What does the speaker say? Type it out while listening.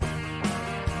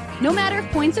No matter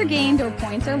if points are gained or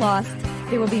points are lost,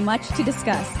 there will be much to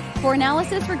discuss. For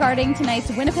analysis regarding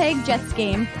tonight's Winnipeg Jets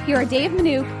game, here are Dave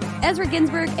Manouk, Ezra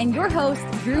Ginsburg, and your host,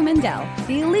 Drew Mandel.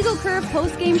 The Illegal Curve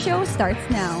post-game show starts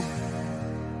now.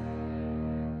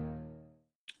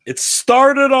 It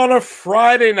started on a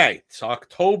Friday night,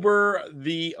 October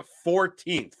the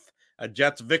 14th, a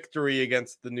Jets victory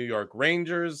against the New York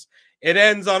Rangers. It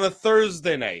ends on a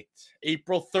Thursday night,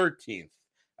 April 13th,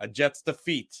 a Jets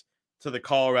defeat to the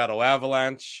Colorado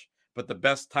Avalanche, but the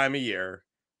best time of year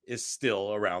is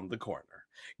still around the corner.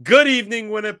 Good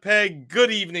evening, Winnipeg. Good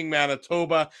evening,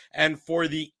 Manitoba. And for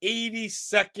the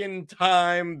 82nd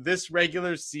time this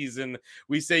regular season,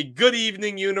 we say good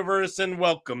evening, universe, and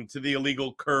welcome to the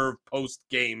Illegal Curve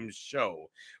post-game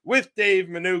show. With Dave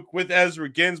Manouk, with Ezra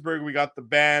Ginsburg, we got the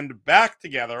band back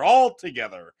together, all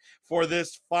together, for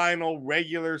this final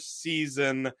regular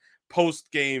season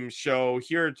post-game show,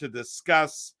 here to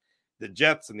discuss the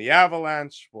Jets and the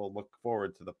Avalanche. We'll look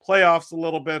forward to the playoffs a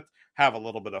little bit, have a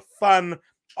little bit of fun,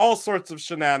 all sorts of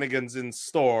shenanigans in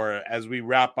store as we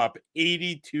wrap up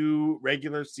 82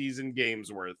 regular season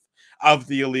games worth of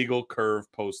the Illegal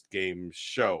Curve post-game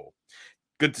show.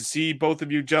 Good to see both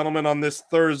of you gentlemen on this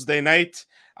Thursday night.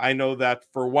 I know that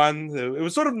for one, it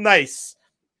was sort of nice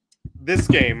this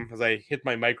game, as I hit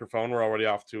my microphone, we're already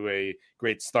off to a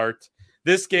great start.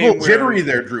 This game, a little jittery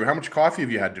there, Drew. How much haven't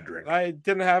you had to drink? I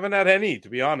haven't had any, to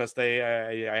be honest.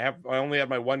 I only had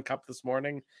my one cup this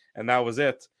morning, and that was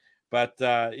it. But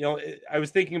I was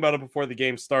thinking about it before the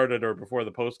game started, or before the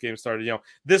post game started.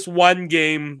 This one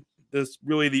game, this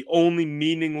really the only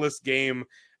meaningless game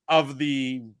of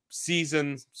the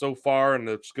season so far, and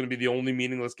it's going to be the only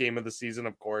meaningless game of the season,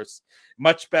 of course.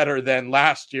 Much better than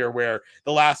last year, where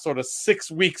the last sort of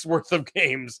 6 weeks worth of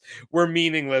games were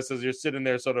meaningless as you're sitting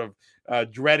there sort of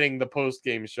dreading the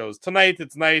post-game shows. Tonight,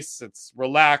 it's nice. It's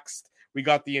relaxed. We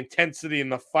got the intensity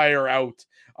and the fire out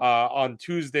on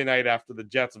Tuesday night after the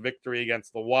Jets' victory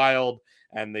against the Wild,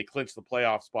 and they clinched the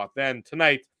playoff spot then.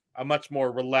 Tonight, a much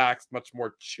more relaxed, much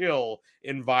more chill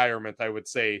environment, I would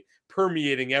say,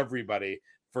 permeating everybody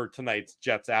for tonight's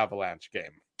Jets-Avalanche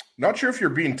game. Not sure if you're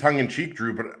being tongue-in-cheek,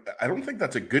 Drew, but I don't think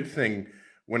that's a good thing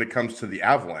when it comes to the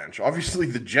Avalanche. Obviously,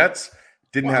 the Jets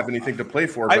didn't have anything to play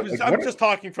for. But I'm just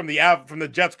talking from the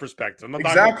Jets' perspective. I'm not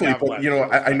exactly, but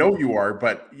I know you are.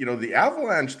 But the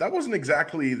Avalanche, that wasn't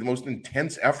exactly the most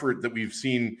intense effort that we've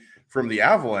seen from the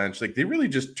Avalanche. Like, they really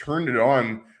just turned it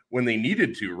on when they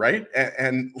needed to, right?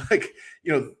 And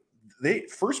they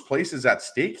first place is at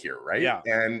stake here, right? Yeah.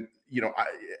 And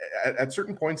at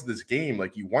certain points of this game,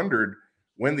 like, you wondered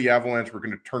when the Avalanche were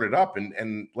going to turn it up,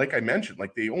 and like I mentioned,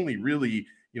 like, they only really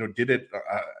did it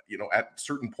at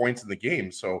certain points in the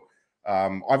game. So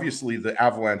obviously the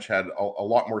Avalanche had a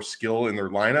lot more skill in their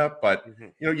lineup, but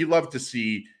you love to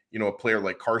see a player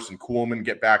like Carson Kuhlman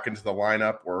get back into the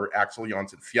lineup, or Axel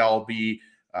Jonsson-Fjällby,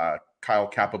 Kyle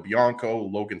Capobianco,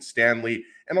 Logan Stanley,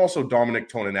 and also Dominic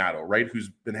Toninato, right, who's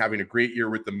been having a great year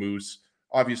with the Moose.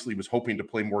 Obviously was hoping to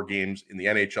play more games in the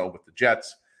NHL with the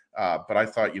Jets, but I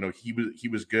thought he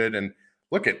was good. And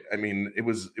it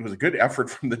was a good effort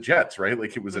from the Jets, right?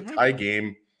 Like, it was a tie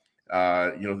game.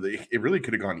 It really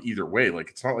could have gone either way. Like,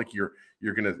 it's not like you're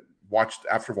gonna watch,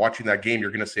 after watching that game,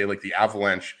 you're gonna say like the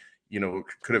Avalanche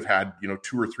could have had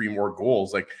 2 or 3 more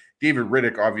goals. Like, David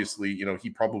Riddick, obviously, he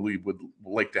probably would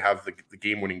like to have the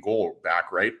game-winning goal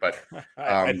back, right? But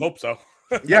I'd hope so.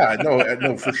 Yeah,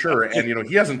 no, for sure. And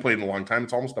he hasn't played in a long time.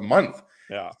 It's almost a month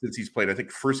since he's played. I think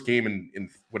first game in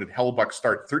what did Hellebuck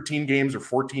start? 13 games or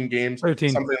 14 games?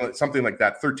 13. Something like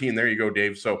that. 13. There you go,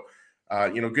 Dave. So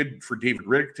good for David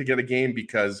Riddick to get a game,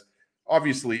 because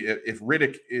obviously if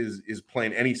Riddick is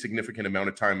playing any significant amount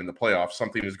of time in the playoffs,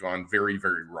 something has gone very,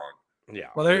 very wrong. Yeah.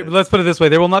 Well, let's put it this way.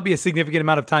 There will not be a significant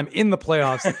amount of time in the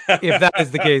playoffs if that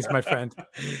is the case, my friend.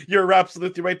 You're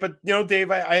absolutely right. But,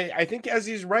 Dave, I think as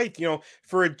he's right,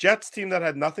 for a Jets team that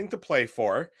had nothing to play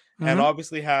for and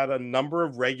obviously had a number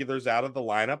of regulars out of the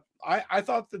lineup, I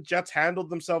thought the Jets handled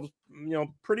themselves,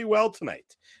 pretty well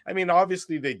tonight. I mean,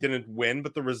 obviously they didn't win,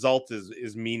 but the result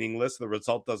is meaningless. The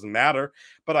result doesn't matter.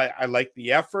 But I liked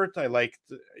the effort. I liked,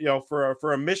 for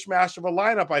a mishmash of a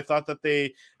lineup, I thought that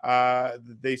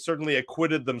they certainly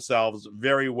acquitted themselves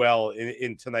very well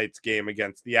in tonight's game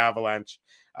against the Avalanche.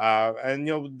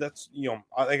 That's,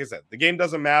 like I said, the game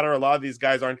doesn't matter. A lot of these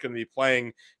guys aren't going to be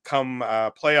playing come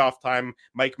playoff time.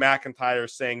 Mike McIntyre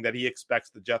saying that he expects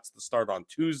the Jets to start on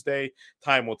Tuesday.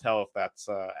 Time will tell if that's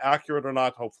accurate or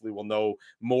not. Hopefully we'll know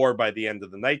more by the end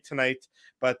of the night tonight.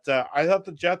 But I thought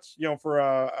the Jets, for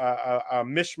a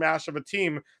mishmash of a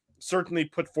team, certainly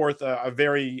put forth a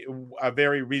very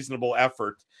reasonable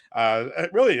effort.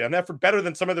 Really, an effort better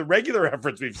than some of the regular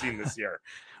efforts we've seen this year.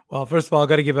 Well, first of all, I've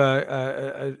got to give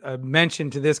a mention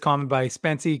to this comment by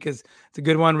Spency because it's a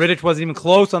good one. Rittich wasn't even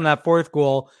close on that fourth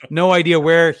goal. No idea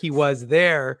where he was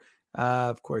there.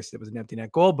 Of course, it was an empty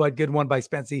net goal, but good one by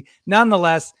Spency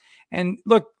nonetheless. And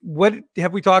look, what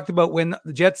have we talked about when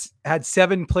the Jets had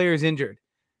 7 players injured?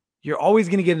 You're always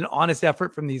going to get an honest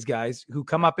effort from these guys who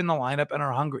come up in the lineup and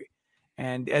are hungry.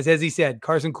 And as he said,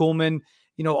 Carson Kuhlman,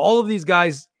 all of these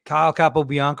guys, Kyle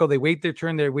Capobianco, they wait their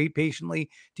turn. They wait patiently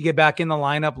to get back in the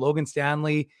lineup. Logan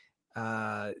Stanley,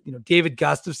 David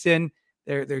Gustafson,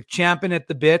 they're champing at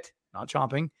the bit, not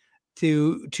chomping,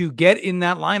 to get in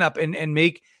that lineup and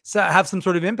have some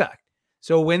sort of impact.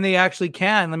 So when they actually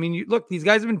can, I mean, look, these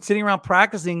guys have been sitting around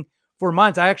practicing for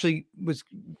months. I actually was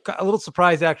a little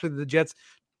surprised that the Jets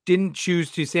didn't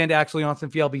choose to send Axel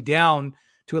Jonsson-Fjällby down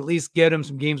to at least get him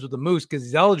some games with the Moose because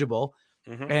he's eligible.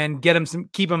 And get him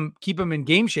keep him in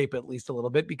game shape at least a little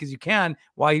bit because you can.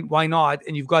 Why not?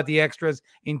 And you've got the extras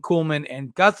in Kuhlman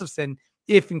and Gustafson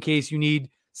if in case you need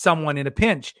someone in a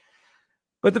pinch.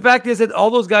 But the fact is that all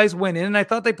those guys went in and I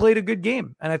thought they played a good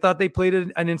game. And I thought they played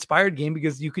an inspired game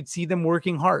because you could see them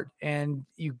working hard. And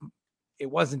it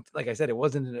wasn't, like I said, it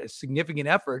wasn't a significant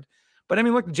effort. But I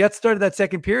mean, look, the Jets started that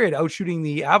second period out shooting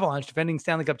the Avalanche, defending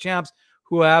Stanley Cup champs,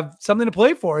 who have something to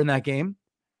play for in that game.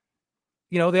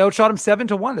 They outshot them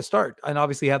 7-1 to start and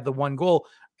obviously had the one goal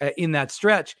in that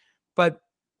stretch. But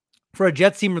for a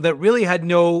Jets team that really had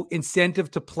no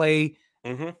incentive to play,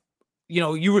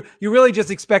 you really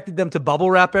just expected them to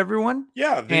bubble wrap everyone.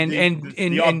 Yeah.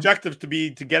 The objective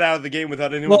to get out of the game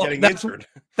without anyone getting injured.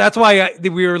 That's why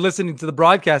we were listening to the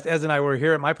broadcast. Ez and I were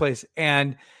here at my place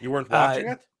and you weren't watching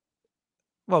it?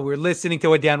 Well, we were listening to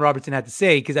what Dan Robertson had to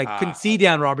say because I couldn't see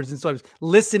Dan Robertson, so I was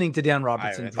listening to Dan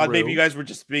Robertson. I thought maybe you guys were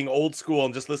just being old school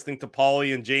and just listening to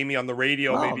Paulie and Jamie on the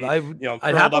radio. Well, maybe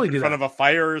I'd happily up in front of a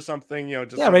fire or something.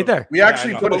 Just right there. We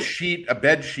actually put a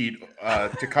bed sheet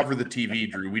to cover the TV,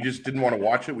 Drew. We just didn't want to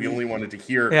watch it. We only wanted to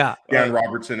hear Dan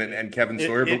Robertson and Kevin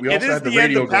Sawyer. But we also had the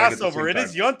radio going at the same time. It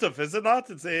is Yontif, is it not?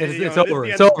 It's over.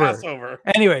 It's over.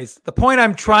 Anyways, the point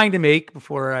I'm trying to make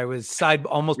before I was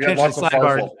almost potentially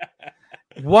sidebarred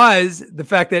was the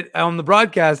fact that on the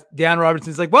broadcast, Dan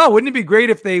Robertson's like, well, wouldn't it be great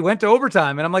if they went to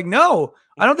overtime? And I'm like, no,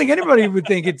 I don't think anybody would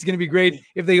think it's going to be great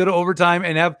if they go to overtime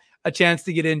and have a chance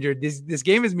to get injured. This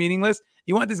game is meaningless.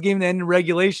 You want this game to end in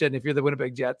regulation if you're the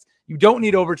Winnipeg Jets. You don't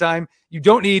need overtime. You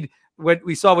don't need what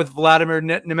we saw with Vladimir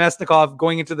Nemesnikov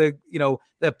going into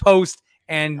the post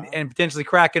and potentially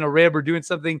cracking a rib or doing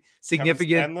something significant.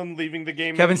 Kevin Stenlund leaving the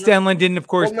game. Kevin Stenlund didn't, of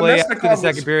course, play after the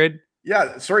second period.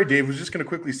 Yeah, sorry, Dave. I was just going to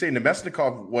quickly say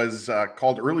Nemesnikov was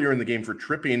called earlier in the game for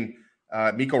tripping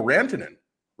Mikko Rantanen,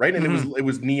 right? And it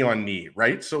was knee on knee,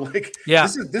 right? So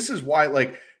this is why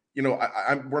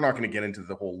we're not going to get into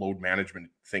the whole load management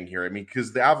thing here. I mean,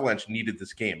 because the Avalanche needed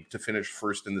this game to finish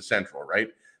first in the Central, right?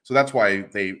 So that's why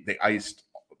they iced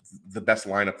the best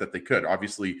lineup that they could.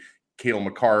 Obviously, Cale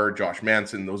Makar, Josh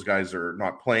Manson, those guys are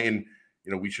not playing.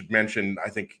 We should mention, I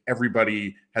think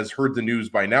everybody has heard the news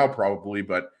by now probably,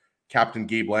 but Captain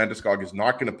Gabe Landeskog is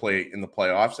not going to play in the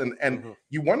playoffs. And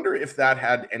you wonder if that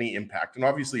had any impact. And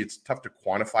obviously it's tough to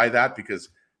quantify that because,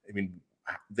 I mean,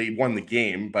 they won the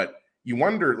game, but you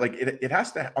wonder, it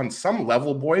has to, on some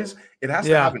level, boys, it has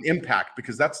to have an impact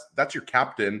because that's your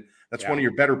captain. That's one of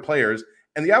your better players.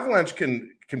 And the Avalanche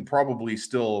can probably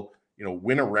still,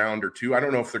 win a round or two. I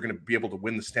don't know if they're going to be able to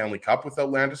win the Stanley Cup without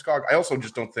Landeskog. I also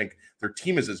just don't think their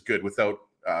team is as good without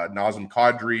Nazem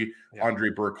Kadri,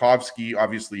 Andrei Burakovsky.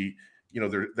 Obviously,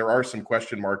 there are some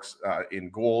question marks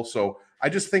in goal. So I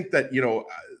just think that,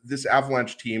 this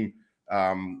Avalanche team,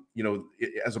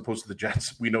 as opposed to the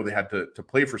Jets, we know they had to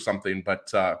play for something.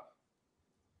 But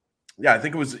I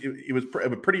think it was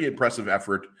a pretty impressive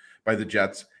effort by the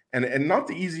Jets. And not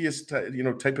the easiest,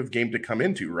 type of game to come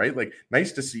into, right? Like,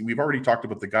 nice to see. We've already talked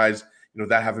about the guys,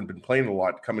 that haven't been playing a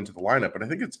lot come into the lineup. But I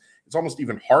think it's almost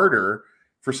even harder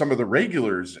for some of the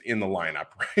regulars in the lineup,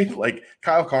 right? Like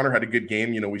Kyle Connor had a good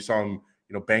game. We saw him,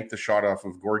 bank the shot off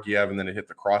of Georgiev and then it hit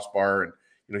the crossbar.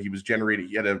 And, he was generating,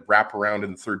 he had a wrap around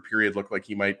in the third period, looked like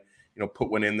he might,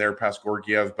 put one in there past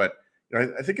Georgiev. But,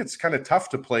 I think it's kind of tough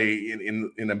to play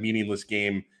in a meaningless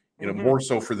game, more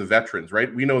so for the veterans,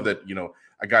 right? We know that,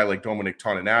 a guy like Dominic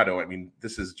Toninato, I mean,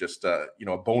 this is just, a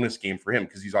bonus game for him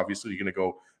because he's obviously going to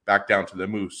go back down to the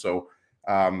Moose. So,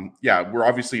 we're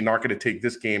obviously not going to take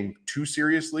this game too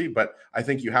seriously, but I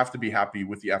think you have to be happy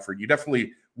with the effort. You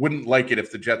definitely wouldn't like it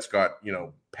if the Jets got,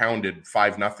 pounded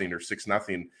 5-0 or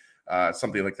 6-0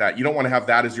 something like that. You don't want to have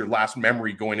that as your last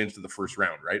memory going into the first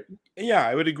round, right? Yeah,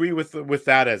 I would agree with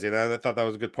that, Ezzy. I thought that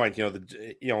was a good point.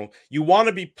 You want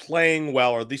to be playing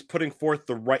well, or at least putting forth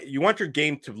the right. You want your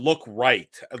game to look right,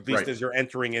 at least as you're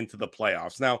entering into the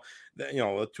playoffs. Now,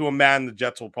 to a man, the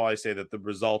Jets will probably say that the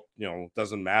result,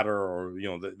 doesn't matter, or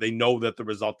they know that the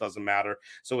result doesn't matter.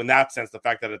 So in that sense, the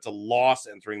fact that it's a loss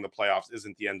entering the playoffs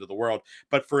isn't the end of the world.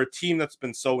 But for a team that's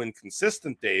been so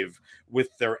inconsistent, Dave, with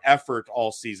their effort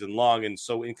all season long, and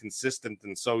so inconsistent,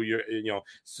 and so to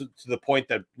the point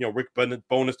that Rick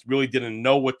Bowness really didn't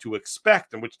know what to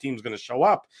expect and which team's going to show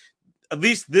up. At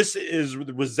least this is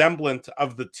the resemblant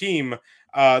of the team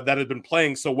that had been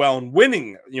playing so well and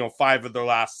winning, 5 of their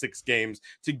last 6 games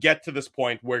to get to this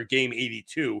point where game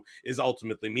 82 is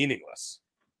ultimately meaningless.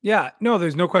 Yeah, no,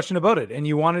 there's no question about it. And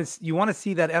you want to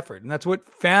see that effort. And that's what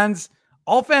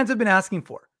all fans have been asking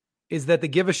for, is that the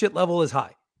give a shit level is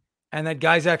high and that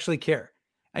guys actually care.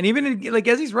 And even like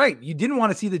Ezzy's right, you didn't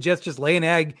want to see the Jets just lay an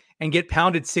egg and get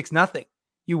pounded 6-0.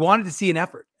 You wanted to see an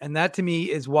effort. And that to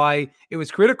me is why it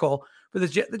was critical for the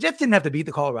Jets. The Jets didn't have to beat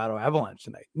the Colorado Avalanche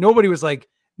tonight. Nobody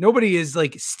is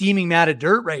like steaming mad at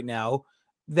dirt right now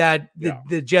that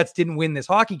the Jets didn't win this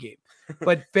hockey game.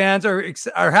 But fans are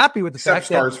happy with the fact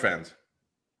that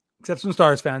except some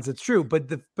Stars fans, it's true. But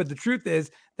the truth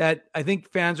is that I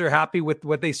think fans are happy with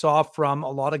what they saw from a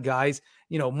lot of guys.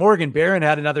 Morgan Barron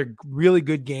had another really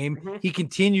good game. Mm-hmm. He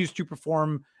continues to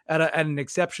perform at an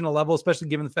exceptional level, especially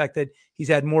given the fact that he's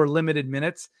had more limited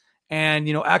minutes. And,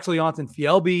 actually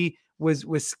Janssen-Fjällby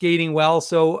was skating well.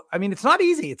 So, I mean, it's not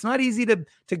easy. It's not easy to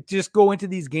just go into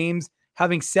these games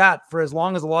having sat for as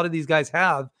long as a lot of these guys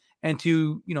have, and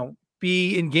to,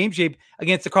 be in game shape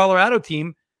against the Colorado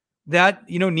team that,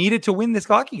 needed to win this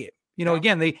hockey game.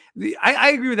 Again, I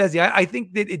agree with Ezzy. I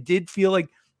think that it did feel like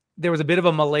there was a bit of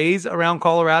a malaise around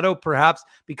Colorado, perhaps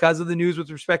because of the news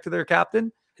with respect to their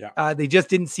captain. Yeah. They just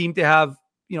didn't seem to have,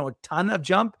 a ton of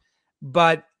jump,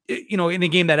 but in a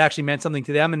game that actually meant something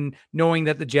to them, and knowing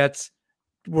that the Jets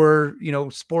were,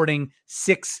 sporting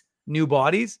 6 new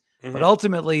bodies, but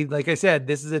ultimately, like I said,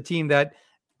 this is a team that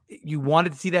you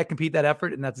wanted to see that compete, that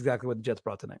effort. And that's exactly what the Jets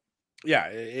brought tonight. Yeah,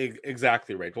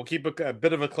 exactly right. We'll keep a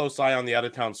bit of a close eye on the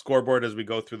out-of-town scoreboard as we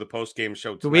go through the post-game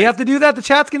show tonight. Do we have to do that? The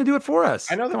chat's going to do it for us.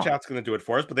 I know the chat's going to do it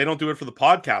for us, but they don't do it for the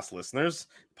podcast listeners.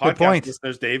 Podcast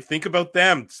listeners, Dave, think about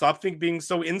them. Stop being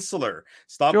so insular.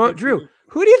 Stop. Drew,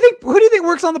 who do you think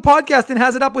works on the podcast and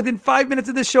has it up within 5 minutes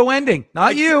of this show ending?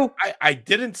 Not you. I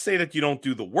didn't say that you don't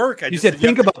do the work. You said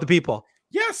think about the people.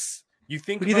 Yes. Who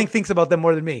do you think thinks about them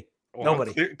more than me? Well,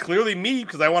 nobody. Clearly me,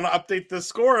 because I want to update the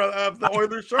score of the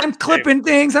Oilers Sharks. I'm clipping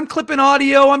things. I'm clipping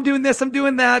audio. I'm doing this. I'm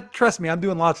doing that. Trust me, I'm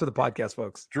doing lots for the podcast,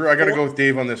 folks. Drew, I got to go with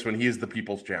Dave on this one. He is the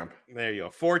people's champ. There you go.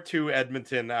 4-2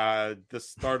 Edmonton. The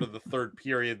start of the third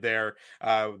period there.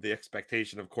 The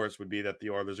expectation, of course, would be that the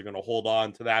Oilers are going to hold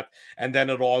on to that. And then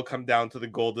it'll all come down to the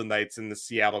Golden Knights and the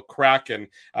Seattle Kraken.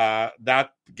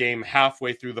 That game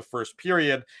halfway through the first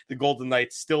period, the Golden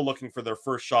Knights still looking for their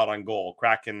first shot on goal.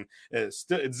 Kraken it's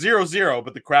 0-0,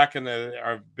 but the Kraken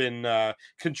have been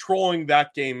controlling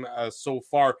that game so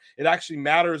far. It actually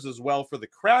matters as well for the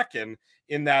Kraken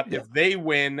in that if they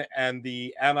win and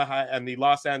the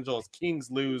Los Angeles Kings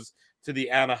lose to the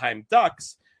Anaheim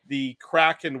Ducks, the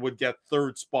Kraken would get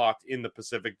third spot in the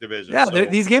Pacific Division. Yeah, so,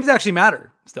 these games actually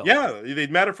matter still. Yeah, they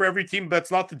matter for every team that's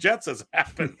not the Jets, as it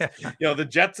happens. The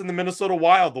Jets and the Minnesota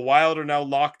Wild. The Wild are now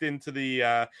locked into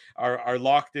the are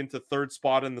locked into third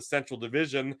spot in the Central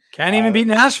Division. Can't even beat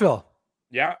Nashville.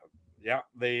 Yeah,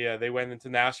 they went into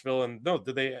Nashville and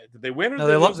did they win? Or no,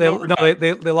 they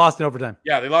lost in overtime.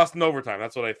 Yeah, they lost in overtime.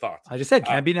 That's what I thought. I just said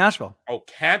can't beat Nashville. Oh,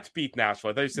 can't beat Nashville.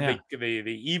 I thought you said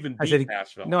they even beat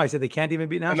Nashville. No, I said they can't even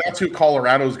beat Nashville. And that's who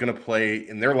Colorado's going to play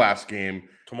in their last game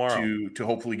tomorrow to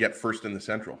hopefully get first in the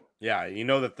Central. Yeah,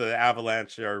 that the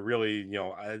Avalanche are really,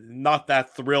 not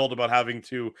that thrilled about having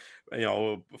to,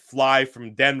 fly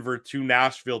from Denver to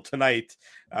Nashville tonight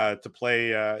to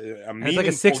play a meaningful it's like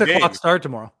a 6 o'clock start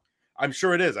tomorrow. I'm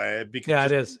sure it is.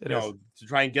 It is. To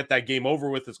try and get that game over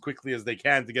with as quickly as they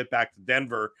can to get back to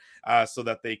Denver, so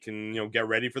that they can, get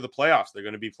ready for the playoffs. They're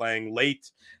going to be playing late,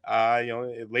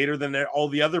 later than all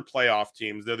the other playoff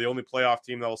teams. They're the only playoff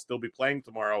team that will still be playing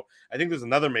tomorrow. I think there's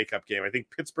another makeup game. I think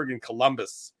Pittsburgh and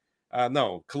Columbus.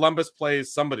 Columbus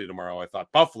plays somebody tomorrow. I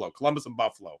thought Columbus and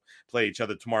Buffalo play each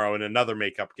other tomorrow in another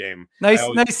makeup game. Nice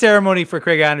ceremony for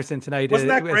Craig Anderson tonight. Wasn't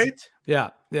that great? Yeah,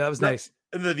 that was nice.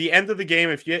 The end of the game,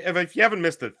 if you haven't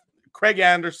missed it, Craig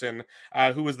Anderson,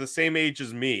 who was the same age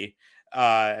as me,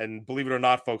 and believe it or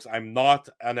not, folks, I'm not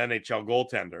an NHL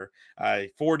goaltender.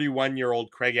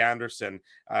 41-year-old Craig Anderson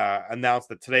announced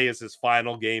that today is his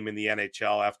final game in the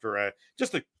NHL after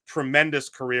just a tremendous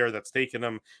career that's taken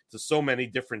him to so many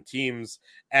different teams.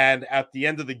 And at the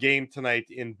end of the game tonight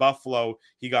in Buffalo,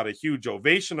 he got a huge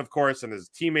ovation, of course, and his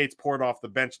teammates poured off the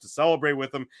bench to celebrate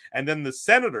with him. And then the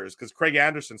Senators, because Craig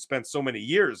Anderson spent so many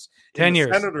years 10 in the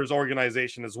years. Senators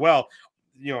organization as well.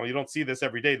 You don't see this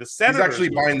every day. The Senators, he's actually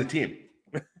buying the team.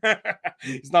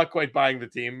 He's not quite buying the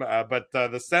team, but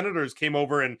the Senators came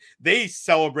over and they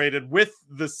celebrated with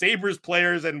the Sabres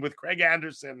players and with Craig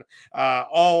Anderson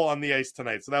all on the ice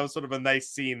tonight. So that was sort of a nice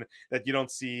scene that you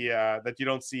don't see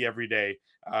every day,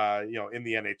 in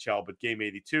the NHL. But Game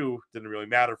 82 didn't really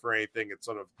matter for anything. It's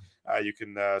sort of you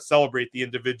can celebrate the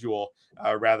individual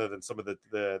rather than some of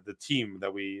the team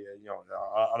that we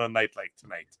on a night like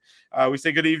tonight. We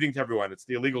say good evening to everyone. It's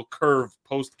the Illegal Curve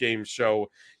post game show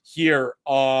here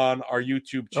on our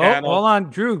YouTube channel. Oh, hold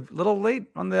on, Drew. A little late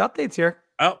on the updates here.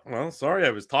 Oh, well, sorry, I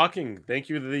was talking. Thank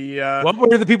you to the what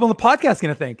were the people in the podcast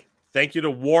going to think? Thank you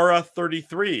to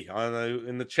Wara33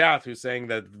 in the chat, who's saying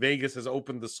that Vegas has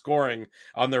opened the scoring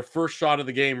on their first shot of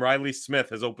the game. Riley Smith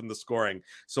has opened the scoring,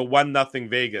 so 1-0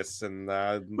 Vegas. And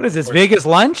what is this, Vegas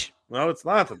lunch? No, it's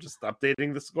not. I'm just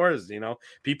updating the scores.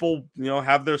 People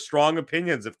have their strong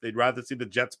opinions if they'd rather see the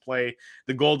Jets play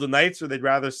the Golden Knights or they'd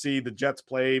rather see the Jets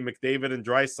play McDavid and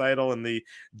Draisaitl and the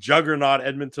juggernaut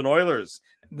Edmonton Oilers.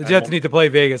 The Jets need to play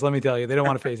Vegas, let me tell you. They don't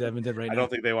want to face Edmonton right now. I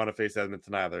don't think they want to face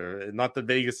Edmonton either. Not that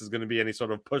Vegas is going to be any sort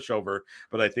of pushover,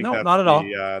 but I think not at all.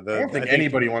 I don't think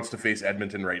anybody wants to face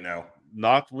Edmonton right now.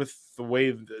 Not the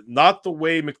way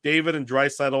McDavid and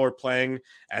Draisaitl are playing,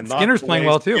 and Skinner's playing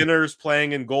well too. Skinner's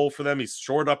playing in goal for them. He's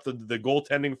shored up the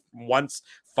goaltending once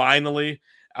finally.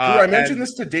 Drew, I mentioned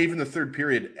this to Dave in the third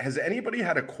period. Has anybody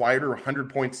had a quieter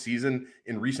 100-point season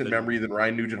in recent memory than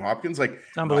Ryan Nugent-Hopkins? Like,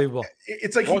 unbelievable.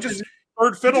 It's like he just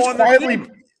third fiddle on quietly.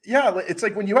 Yeah, it's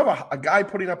like when you have a guy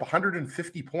putting up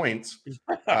 150 points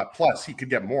plus, he could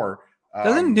get more.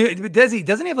 Doesn't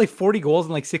he have like 40 goals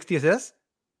and like 60 assists?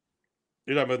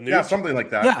 Yeah, something like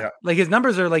that. Yeah. Like his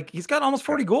numbers are like, he's got almost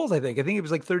 40 goals, I think. I think it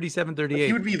was like 37, 38. Like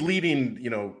he would be leading,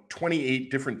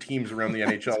 28 different teams around the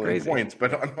NHL in points,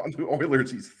 but on the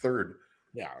Oilers, he's third.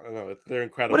 Yeah, I know. They're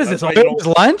incredible. What is this? Oilers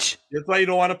lunch? That's why you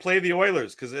don't want to play the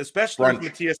Oilers, because especially with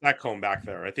Matthias Ekholm back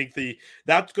there. I think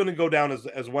that's going to go down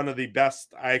as one of the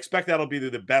best. I expect that'll be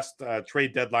the best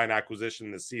trade deadline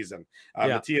acquisition this season.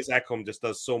 Matthias Ekholm just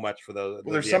does so much for the.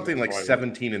 Well, there's something like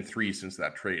 17-3 since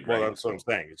that trade. Well, right? That's what I'm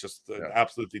saying. It's just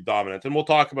absolutely dominant, and we'll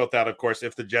talk about that, of course,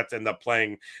 if the Jets end up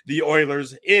playing the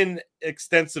Oilers in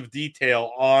extensive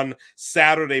detail on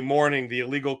Saturday morning. The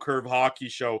Illegal Curve Hockey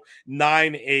Show,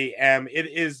 9 a.m. It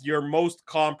is your most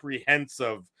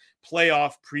comprehensive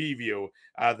playoff preview.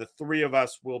 The three of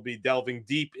us will be delving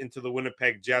deep into the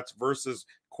Winnipeg Jets versus ?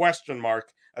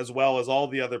 As well as all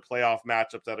the other playoff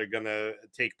matchups that are going to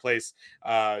take place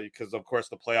because, of course,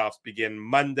 the playoffs begin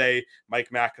Monday. Mike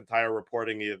McIntyre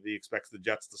reporting he expects the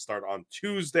Jets to start on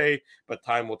Tuesday, but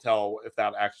time will tell if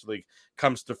that actually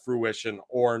comes to fruition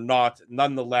or not.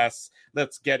 Nonetheless,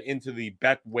 let's get into the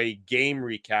Betway game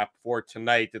recap for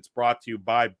tonight. It's brought to you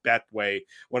by Betway,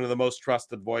 one of the most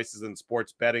trusted voices in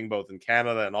sports betting, both in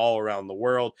Canada and all around the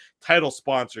world. Title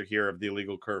sponsor here of the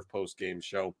Illegal Curve post-game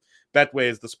show. Betway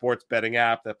is the sports betting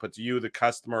app that puts you, the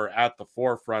customer, at the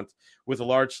forefront with a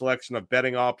large selection of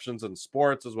betting options and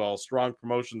sports, as well as strong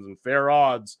promotions and fair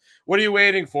odds. What are you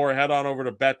waiting for? Head on over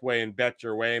to Betway and bet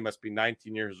your way. Must be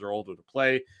 19 years or older to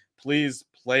play. Please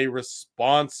play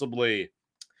responsibly.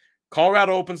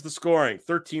 Colorado opens the scoring,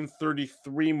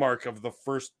 13:33 mark of the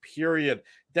first period.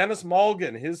 Dennis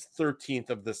Malgin, his 13th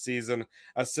of the season,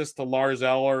 assist to Lars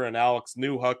Eller and Alex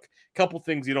Newhook. Couple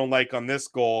things you don't like on this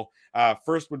goal.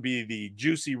 First would be the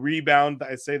juicy rebound,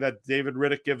 I say, that David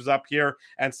Riddick gives up here.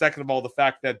 And second of all, the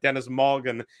fact that Dennis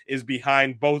Malgin is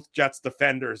behind both Jets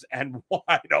defenders and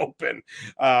wide open,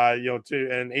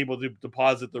 and able to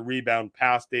deposit the rebound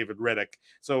past David Riddick.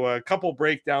 So a couple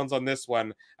breakdowns on this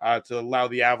one to allow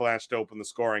the Avalanche to open the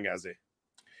scoring, Ezzy.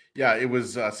 Yeah, it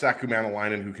was Saku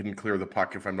Manalainen who couldn't clear the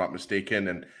puck, if I'm not mistaken.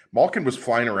 And Malkin was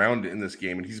flying around in this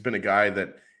game, and he's been a guy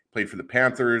that played for the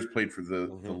Panthers, played for the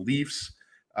Leafs.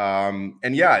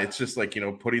 And yeah, it's just like,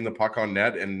 putting the puck on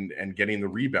net and getting the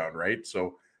rebound, right?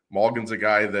 So Malkin's a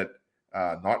guy that,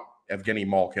 not Evgeny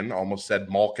Malkin, almost said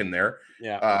Malkin there.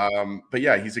 Yeah. But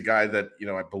yeah, he's a guy that,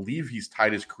 I believe he's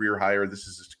tied his career high, or this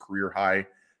is his career high,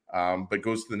 but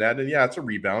goes to the net. And yeah, it's a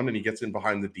rebound and he gets in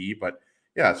behind the D, but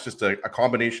yeah, it's just a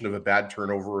combination of a bad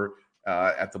turnover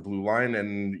at the blue line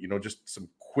and, just some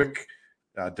quick,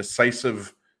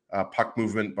 decisive puck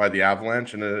movement by the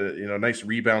Avalanche and a nice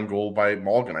rebound goal by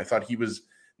Malgin. I thought he was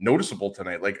noticeable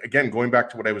tonight. Like, again, going back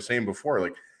to what I was saying before,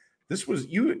 like this was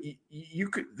you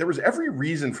could there was every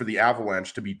reason for the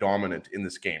Avalanche to be dominant in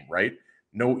this game, right?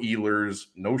 No Ehlers,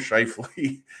 no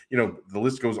Scheifele. The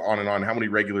list goes on and on. How many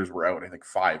regulars were out? I think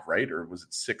 5, right? Or was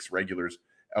it 6 regulars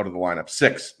out of the lineup?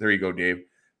 6. There you go, Dave.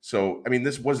 So, I mean,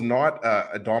 this was not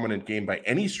a dominant game by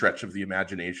any stretch of the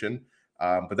imagination,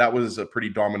 but that was a pretty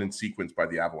dominant sequence by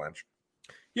the Avalanche.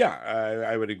 Yeah,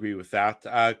 I would agree with that.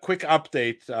 Quick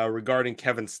update regarding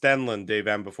Kevin Stenlund, Dave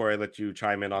M., before I let you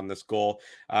chime in on this goal.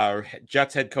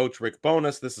 Jets head coach Rick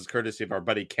Bowness, this is courtesy of our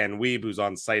buddy Ken Wiebe, who's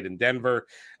on site in Denver,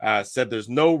 said there's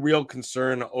no real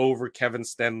concern over Kevin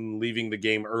Stenlund leaving the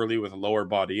game early with a lower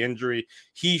body injury.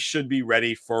 He should be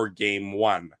ready for game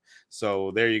 1.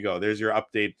 So there you go. There's your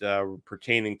update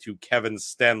pertaining to Kevin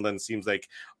Stenlund. Seems like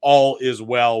all is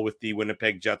well with the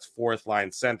Winnipeg Jets fourth line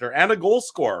center and a goal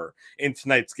scorer in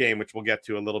tonight's game, which we'll get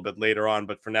to a little bit later on.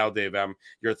 But for now, Dave M.,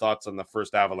 your thoughts on the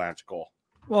first Avalanche goal?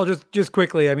 Well, just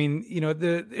quickly, I mean,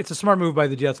 it's a smart move by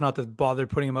the Jets not to bother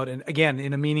putting him out in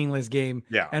a meaningless game,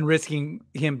 and risking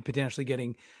him potentially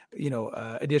getting,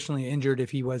 additionally injured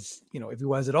if he was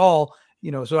at all.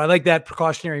 So I like that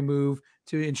precautionary move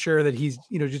to ensure that he's,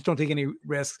 just don't take any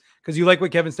risks, because you like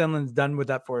what Kevin Stenlund's done with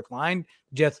that fourth line.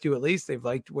 Jets do, at least. They've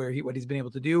liked what he's been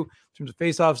able to do in terms of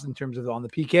faceoffs, in terms of on the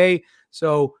PK.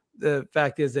 So the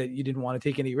fact is that you didn't want to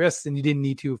take any risks, and you didn't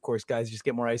need to. Of course, guys just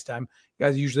get more ice time.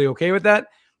 Guys are usually okay with that.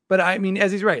 But I mean,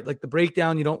 as he's right, like the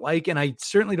breakdown you don't like, and I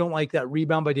certainly don't like that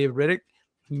rebound by David Rittich.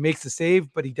 He makes the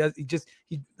save, but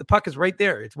the puck is right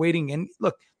there. It's waiting. And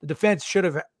look, the defense should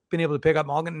have been able to pick up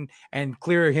Morgan and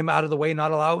clear him out of the way,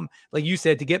 not allow him, like you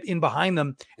said, to get in behind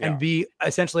them and be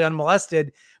essentially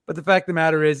unmolested. But the fact of the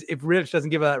matter is, if Rittich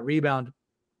doesn't give that rebound,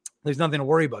 there's nothing to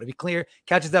worry about. If he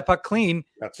catches that puck clean,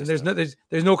 then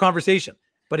there's no conversation.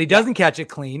 But he doesn't catch it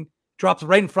clean, drops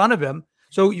right in front of him.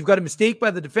 So you've got a mistake by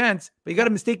the defense, but you got a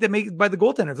mistake that made by the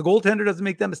goaltender. If the goaltender doesn't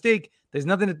make that mistake, there's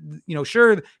nothing to,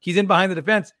 sure, he's in behind the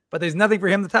defense, but there's nothing for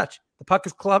him to touch. The puck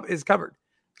is covered.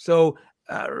 So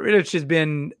Rittich has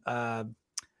been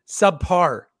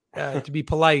subpar, to be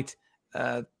polite,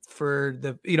 for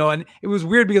the, and it was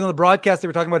weird because on the broadcast, they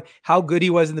were talking about how good he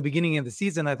was in the beginning of the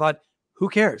season. I thought, who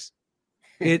cares?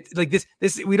 It like this,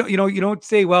 we don't, you don't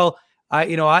say, well,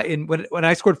 when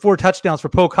I scored 4 touchdowns for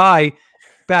Polk High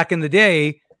back in the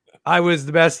day, I was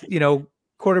the best,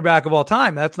 quarterback of all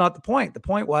time. That's not the point. The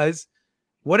point was,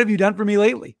 what have you done for me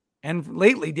lately? And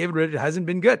lately, David Rittich hasn't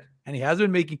been good, and he hasn't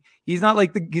been making. He's not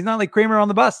like Kramer on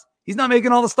the bus. He's not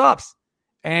making all the stops,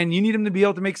 and you need him to be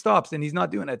able to make stops, and he's not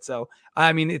doing it. So,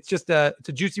 I mean, it's just it's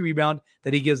a juicy rebound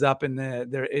that he gives up, and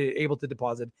they're able to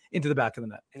deposit into the back of the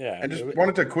net. Yeah, I just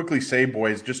wanted to quickly say,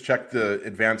 boys, just check the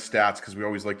advanced stats, because we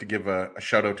always like to give a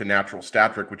shout out to Natural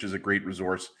Stat Trick, which is a great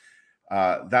resource.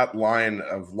 That line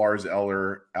of Lars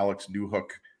Eller, Alex Newhook,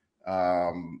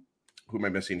 who am I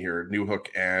missing here? Newhook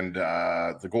and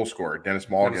the goal scorer, Dennis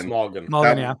Mulligan.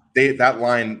 That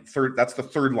line, that's the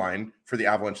third line for the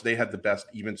Avalanche. They had the best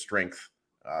even strength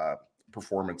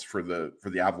performance for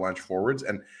the Avalanche forwards.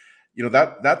 And,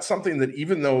 that's something that,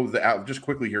 even though just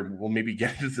quickly here, we'll maybe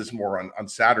get into this more on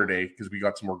Saturday, because we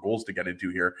got some more goals to get into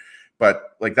here.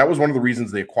 But like, that was one of the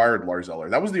reasons they acquired Lars Eller.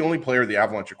 That was the only player the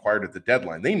Avalanche acquired at the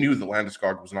deadline. They knew that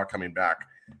Landeskog was not coming back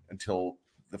until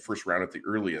the first round at the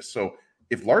earliest. So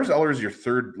if Lars Eller is your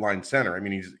third line center, I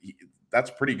mean,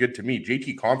 that's pretty good to me.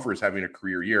 JT Compher is having a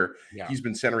career year. Yeah. He's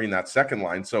been centering that second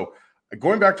line. So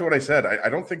going back to what I said, I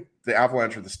don't think the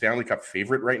Avalanche are the Stanley Cup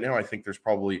favorite right now. I think there's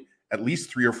probably at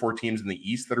least 3 or 4 teams in the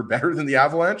East that are better than the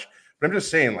Avalanche. But I'm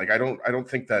just saying, like, I don't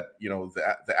think that,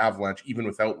 the Avalanche, even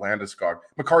without Landeskog,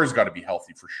 Makar's got to be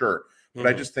healthy for sure. But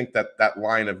I just think that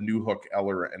line of Newhook,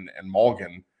 Eller, and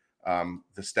Mulligan,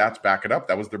 the stats back it up.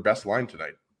 That was their best line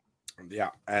tonight. Yeah,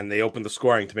 and they opened the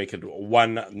scoring to make it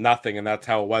 1-0, and that's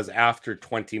how it was after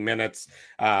 20 minutes.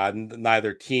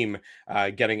 Neither team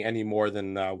getting any more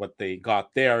than what they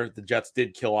got there. The Jets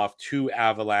did kill off 2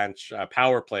 Avalanche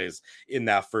power plays in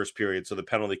that first period, so the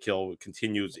penalty kill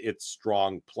continues its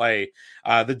strong play.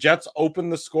 The Jets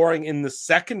opened the scoring in the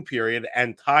second period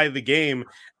and tie the game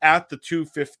at the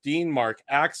 2:15 mark.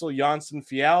 Axel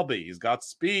Jonsson-Fjällby, he's got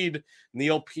speed.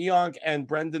 Neil Pionk and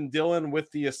Brendan Dillon with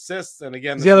the assists. And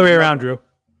again, it's the other way around, Drew.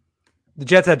 The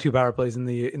Jets had 2 power plays in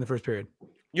the first period.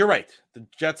 You're right. The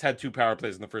Jets had 2 power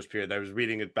plays in the first period. I was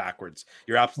reading it backwards.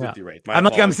 You're absolutely right.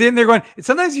 I'm sitting there going,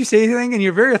 sometimes you say anything and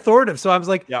you're very authoritative. So I was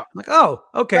like, oh,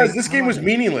 okay. Guys, this game was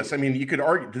meaningless. I mean, you could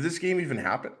argue, did this game even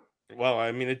happen? Well,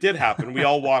 I mean, it did happen. We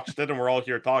all watched it, and we're all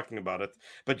here talking about it.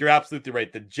 But you're absolutely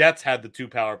right. The Jets had the 2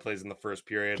 power plays in the first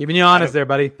period. Keeping you honest there,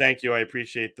 buddy. Thank you. I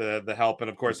appreciate the help. And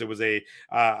of course, it was a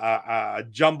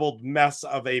jumbled mess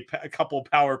of a couple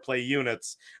power play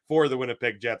units for the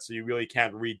Winnipeg Jets. So you really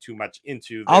can't read too much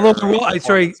into. Although,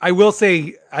 I will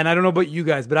say, and I don't know about you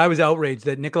guys, but I was outraged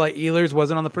that Nikolai Ehlers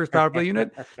wasn't on the first power play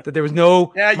unit. That there was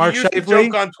no Mark you used to Scheifele.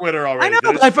 joke on Twitter already. I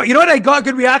know, but you know what? I got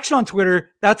good reaction on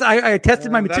Twitter. That's I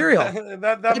tested my material.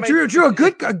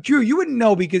 Drew, you wouldn't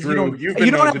know because Drew, you you've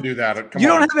been known to do that. You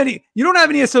don't have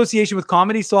any association with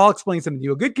comedy, so I'll explain something to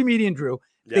you. A good comedian, Drew,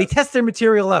 they test their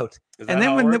material out, and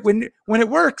then when it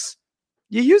works,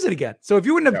 you use it again. So if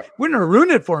you wouldn't have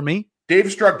ruined it for me. Dave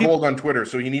struck gold on Twitter,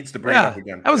 so he needs to bring it up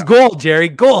again. That was gold, Jerry.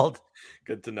 Gold.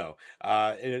 Good to know.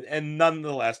 And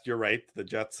nonetheless, you're right. The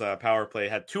Jets power play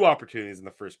had 2 opportunities in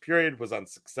the first period, was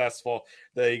unsuccessful.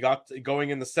 They got going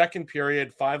in the second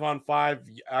period,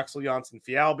 5-on-5. Axel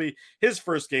Jonsson-Fjällby, his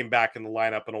first game back in the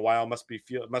lineup in a while, must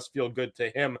feel good to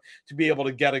him to be able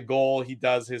to get a goal. He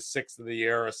does his 6th of the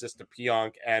year, assist to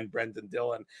Pionk and Brendan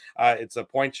Dillon. It's a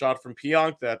point shot from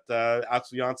Pionk that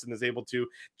Axel Jonsson is able to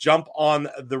jump on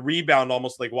the rebound,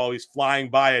 almost like while he's flying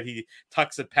by it. He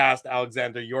tucks it past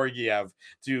Alexander Georgiev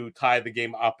to tie the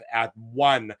game up at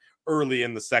 1 early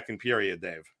in the second period,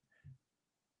 Dave.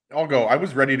 I'll go. I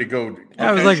was ready to go. Okay,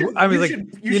 I was like,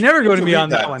 you never go to me on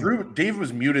that one. Drew, Dave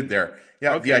was muted there.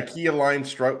 Yeah, okay. The IKEA line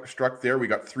struck there. We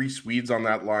got 3 Swedes on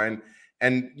that line.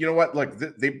 And you know what? Like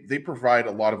they provide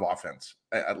a lot of offense.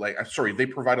 They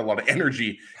provide a lot of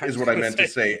energy is what I meant to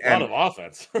say. A lot of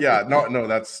offense. Yeah, no,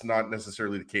 that's not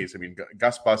necessarily the case. I mean,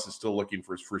 Gus Bus is still looking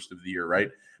for his first of the year, right?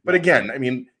 But again, I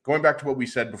mean, going back to what we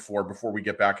said before we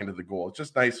get back into the goal, it's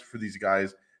just nice for these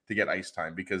guys to get ice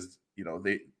time because, you know,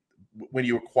 when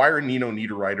you acquire Nino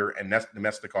Niederreiter and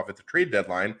Nemestikov at the trade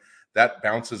deadline, that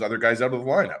bounces other guys out of the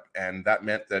lineup. And that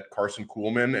meant that Carson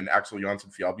Kuhlman and Axel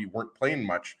Jonsson-Fjällby weren't playing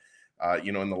much,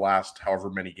 in the last however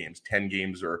many games, 10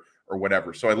 games or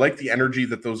whatever. So I like the energy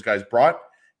that those guys brought.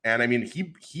 And I mean,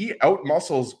 he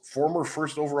out-muscles former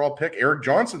first overall pick Erik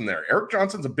Johnson there. Erik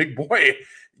Johnson's a big boy.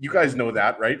 You guys know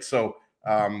that, right? So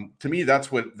to me,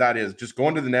 that's what that is. Just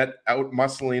going to the net,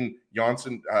 out-muscling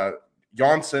Johnson,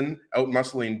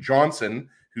 out-muscling Johnson,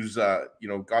 who's got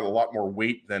a lot more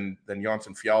weight than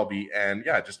Jonsson-Fjällby. And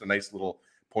yeah, just a nice little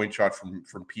point shot from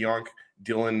Pionk.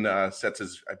 Dylan sets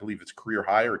his, I believe it's career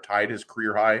high or tied his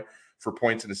career high for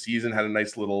points in a season. Had a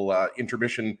nice little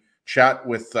intermission chat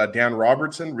with Dan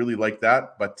Robertson. Really like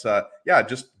that. But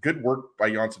just good work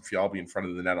by Jonsson-Fjällby in front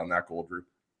of the net on that goal, Drew.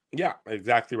 Yeah,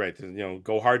 exactly right. You know,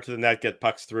 go hard to the net, get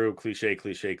pucks through.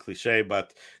 Cliche.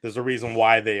 But there's a reason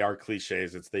why they are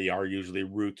cliches. They are usually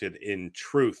rooted in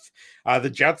truth. The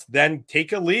Jets then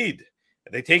take a lead.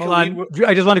 They take Hold a on. lead.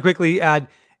 I just want to quickly add,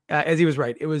 as he was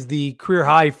right, it was the career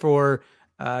high for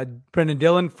Brendan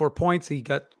Dillon, 4 points. He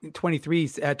got 23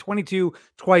 at 22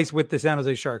 twice with the San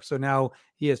Jose Sharks. So now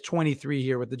he has 23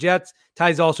 here with the Jets.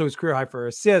 Ties also his career high for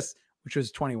assists, which was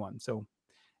 21. So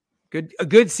a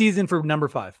good season for number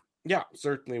 5. Yeah,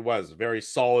 certainly was a very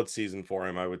solid season for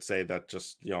him. I would say that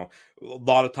just, a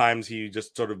lot of times he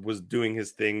just sort of was doing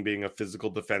his thing, being a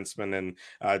physical defenseman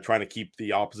and trying to keep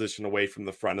the opposition away from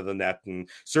the front of the net, and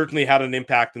certainly had an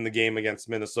impact in the game against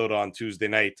Minnesota on Tuesday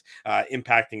night,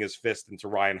 impacting his fist into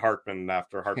Ryan Hartman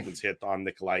after Hartman's hit on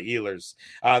Nikolai Ehlers.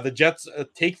 The Jets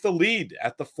take the lead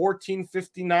at the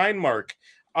 14:59 mark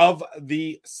of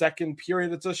the second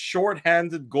period. It's a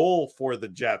shorthanded goal for the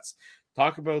Jets.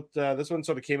 Talk about this one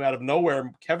sort of came out of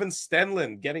nowhere. Kevin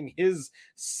Stenlund getting his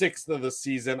 6th of the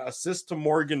season, assist to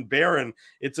Morgan Barron.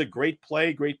 It's a great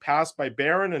play, great pass by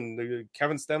Barron, and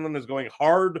Kevin Stenlund is going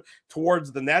hard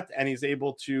towards the net, and he's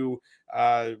able to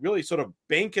really sort of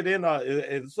bank it in.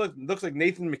 It looks like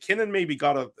Nathan McKinnon maybe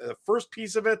got a first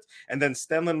piece of it, and then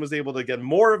Stenlund was able to get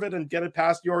more of it and get it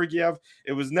past Georgiev.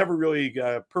 It was never really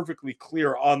perfectly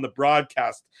clear on the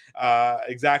broadcast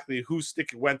exactly whose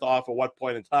stick went off at what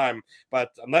point in time.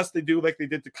 But unless they do like they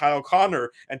did to Kyle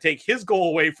Connor and take his goal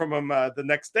away from him the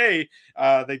next day,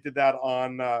 they did that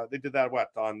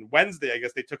on Wednesday. I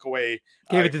guess they took away,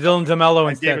 gave it to Dylan DeMello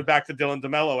and gave it back to Dylan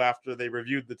DeMello after they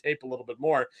reviewed the tape a little bit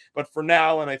more. But for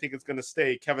now, and I think it's going to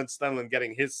stay, Kevin Stenlund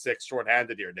getting his 6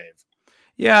 shorthanded here, Dave.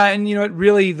 Yeah, and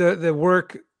really the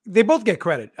work, they both get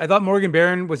credit. I thought Morgan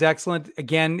Barron was excellent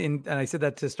again, and I said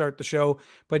that to start the show,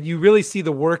 but you really see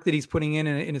the work that he's putting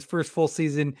in his first full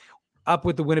season up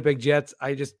with the Winnipeg Jets.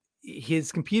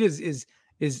 His compete is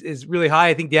really high.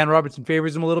 I think Dan Robertson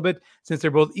favors him a little bit since they're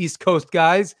both East Coast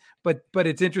guys, but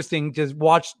it's interesting to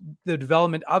watch the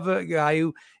development of a guy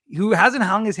who hasn't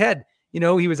hung his head.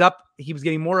 He was up, he was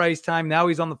getting more ice time. Now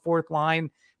he's on the 4th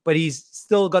line, but he's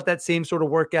still got that same sort of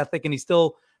work ethic, and he's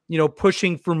still,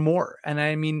 pushing for more. And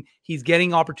I mean, he's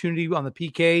getting opportunity on the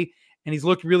PK, and he's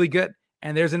looked really good.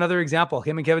 And there's another example,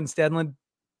 him and Kevin Stenlund.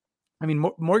 I mean,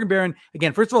 Morgan Barron,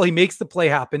 again, first of all, he makes the play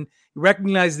happen. He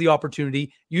recognizes the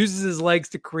opportunity, uses his legs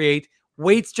to create,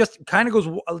 waits, just kind of goes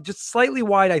just slightly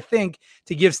wide, I think,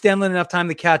 to give Stenlund enough time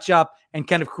to catch up and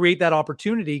kind of create that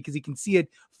opportunity because he can see it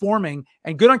forming.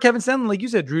 And good on Kevin Stenlund, like you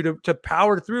said, Drew, to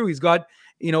power through. He's got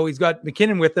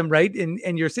McKinnon with him, right?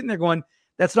 And you're sitting there going,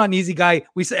 that's not an easy guy.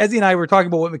 Ezzy and I were talking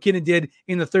about what McKinnon did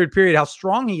in the third period, how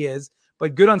strong he is,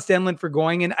 but good on Stenlund for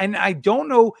going. And I don't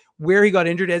know where he got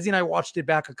injured. Ezzy and I watched it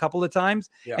back a couple of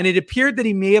times, and it appeared that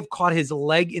he may have caught his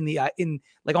leg in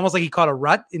almost like he caught a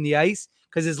rut in the ice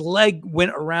because his leg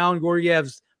went around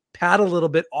Georgiev's pad a little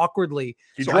bit awkwardly.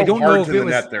 So I don't know if it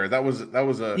was net there. That was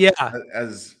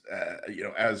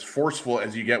as forceful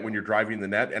as you get when you're driving the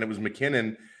net, and it was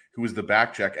McKinnon who was the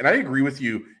back check. And I agree with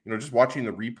you. Just watching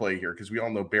the replay here, because we all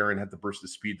know Barron had the burst of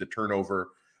speed, the turnover.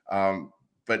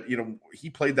 But he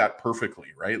played that perfectly,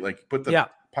 right? Like put the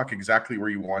puck exactly where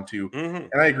you want to. Mm-hmm.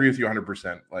 And I agree with you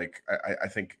 100%. Like I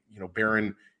think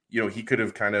Barron, he could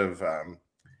have kind of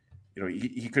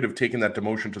he could have taken that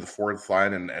demotion to the fourth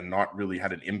line and not really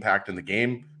had an impact in the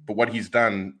game. But what he's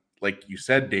done, like you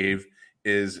said, Dave,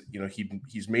 is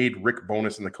he's made Rick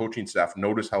Bowness and the coaching staff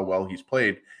notice how well he's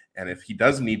played. And if he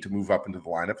does need to move up into the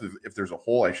lineup, if there's a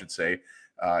hole, I should say,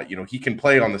 he can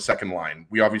play on the second line.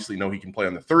 We obviously know he can play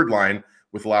on the third line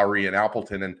with Lowry and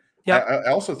Appleton. And I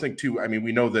also think too, I mean,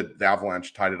 we know that the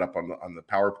Avalanche tied it up on the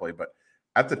power play, but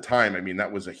at the time, I mean,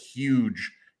 that was a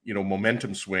huge,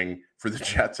 momentum swing for the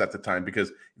Jets at the time, because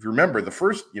if you remember the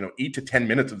first, 8 to 10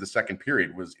 minutes of the second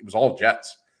period it was all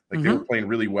Jets. Like they were playing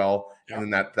really well. Yeah.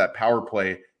 And then that power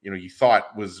play, you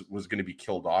thought was going to be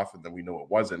killed off. And then we know it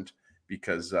wasn't,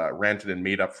 because Rantanen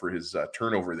made up for his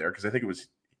turnover there. Cause I think it was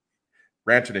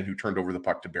Rantanen who turned over the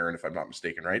puck to Barron, if I'm not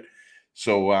mistaken. Right.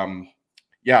 So,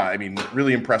 I mean,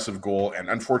 really impressive goal, and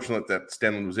unfortunate that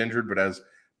Stenlund was injured. But as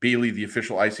Bailey, the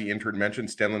official IC intern, mentioned,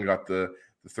 Stenlund got the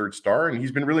third star, and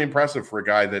he's been really impressive for a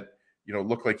guy that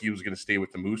looked like he was going to stay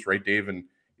with the Moose, right, Dave? And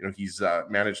he's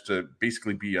managed to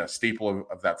basically be a staple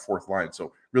of that fourth line.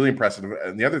 So really impressive.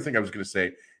 And the other thing I was going to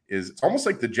say is it's almost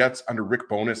like the Jets under Rick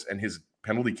Bowness and his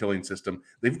penalty killing system.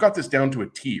 They've got this down to a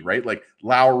T, right? Like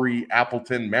Lowry,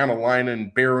 Appleton,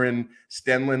 Manalainen, Barron,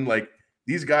 Stenlund, like.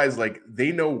 These guys, like,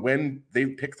 they know when they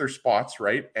pick their spots,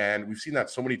 right? And we've seen that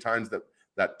so many times, that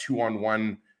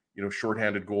 2-on-1,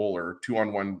 shorthanded goal or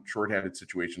 2-on-1 shorthanded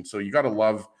situation. So you got to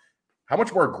love how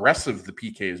much more aggressive the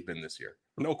PK has been this year.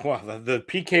 No, the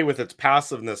PK with its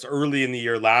passiveness early in the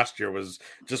year last year was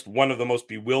just one of the most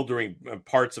bewildering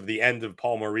parts of the end of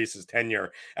Paul Maurice's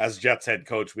tenure as Jets head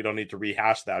coach. We don't need to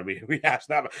rehash that. We rehashed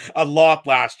that a lot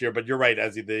last year, but you're right,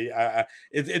 Ezzy.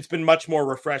 It's been much more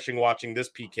refreshing watching this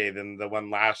PK than the one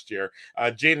last year.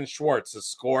 Jaden Schwartz has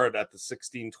scored at the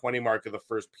 16:20 mark of the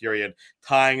first period,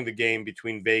 tying the game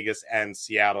between Vegas and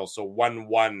Seattle. So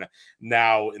 1-1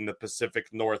 now in the Pacific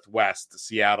Northwest,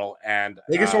 Seattle and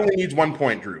Vegas only needs 1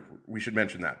 point. Drew, we should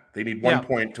mention that they need 1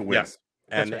 point to win. Yes.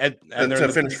 And they're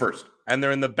to finish first. And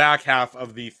they're in the back half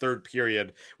of the third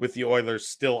period with the Oilers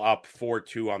still up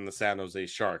 4-2 on the San Jose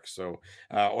Sharks. So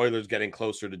Oilers getting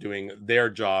closer to doing their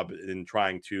job in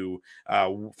trying to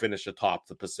finish atop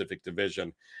the Pacific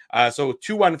Division. So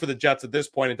 2-1 for the Jets at this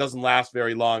point. It doesn't last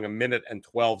very long, 1 minute and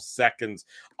 12 seconds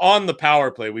on the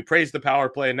power play. We praised the power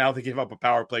play, and now they give up a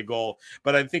power play goal.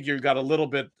 But I think you've got a little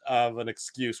bit of an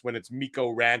excuse when it's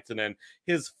Mikko Rantanen,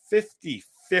 his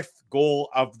 55th goal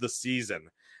of the season.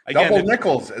 Again, double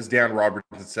nickels, as Dan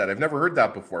Robertson said. I've never heard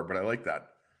that before, but I like that.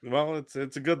 Well, it's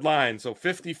a good line. So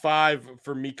 55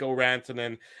 for Mikko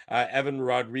Rantanen. Evan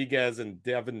Rodriguez and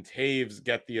Devin Taves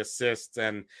get the assists,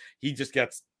 and he just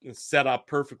gets set up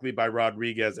perfectly by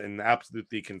Rodriguez and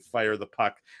absolutely can fire the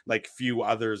puck like few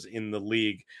others in the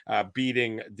league,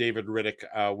 beating David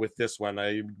Riddick with this one.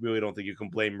 I really don't think you can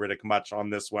blame Riddick much on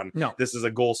this one. No, this is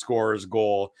a goal scorer's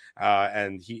goal,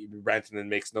 and Rantanen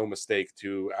makes no mistake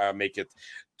to make it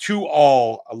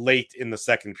 2-2 late in the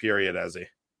second period, Ezzy.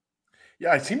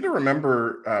 Yeah, I seem to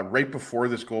remember right before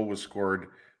this goal was scored,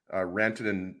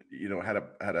 Rantanen,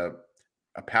 had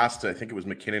a pass to, I think it was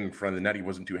McKinnon in front of the net. He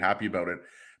wasn't too happy about it.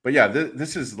 But yeah,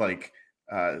 this is like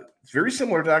it's very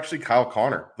similar to actually Kyle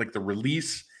Connor, like the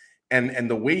release and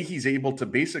the way he's able to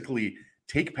basically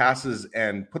take passes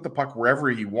and put the puck wherever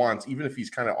he wants, even if he's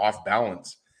kind of off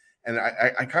balance. And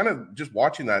I kind of just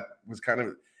watching that was kind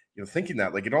of thinking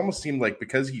that, like, it almost seemed like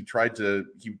because there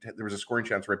was a scoring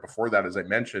chance right before that, as I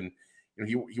mentioned.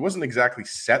 He wasn't exactly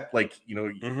set like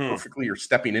perfectly or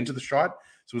stepping into the shot.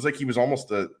 So it was like he was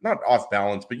almost not off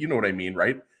balance, but you know what I mean,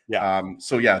 right? Yeah.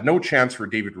 So yeah, no chance for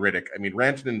David Riddick. I mean,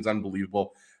 Rantanen is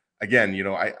unbelievable. Again,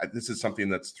 I this is something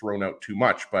that's thrown out too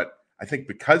much, but I think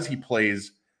because he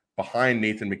plays behind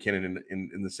Nathan McKinnon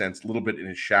in the sense, a little bit in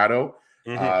his shadow.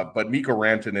 But Mikko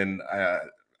Rantanen,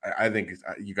 I think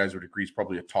you guys would agree, is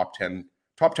probably a top 10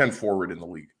 forward in the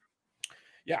league.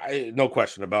 Yeah, no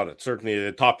question about it. Certainly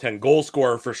a top 10 goal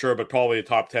scorer for sure, but probably a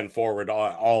top 10 forward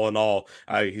all in all.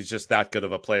 He's just that good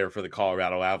of a player for the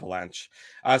Colorado Avalanche.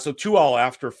 So 2-2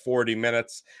 after 40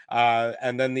 minutes.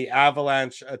 And then the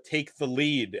Avalanche take the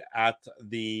lead at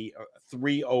the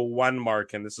 3:01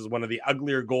 mark. And this is one of the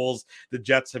uglier goals the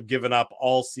Jets have given up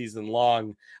all season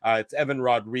long. It's Evan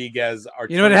Rodriguez.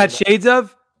 You know what it had shades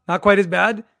of? Not quite as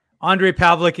bad. Andre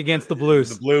Pavlik against the Blues.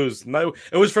 The Blues. No,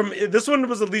 it was from this one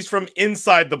was at least from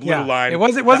inside the blue line. It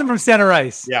wasn't from center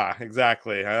ice. Yeah,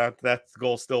 exactly. That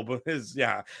goal still is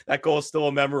that goal is still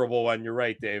a memorable one. You're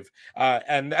right, Dave.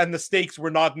 And the stakes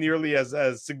were not nearly as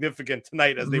significant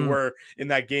tonight as they were in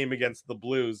that game against the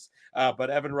Blues. But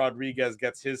Evan Rodriguez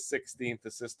gets his 16th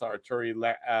assist to Arturi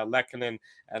Lehkonen,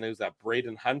 and it was that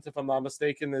Braden Hunt, if I'm not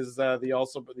mistaken, is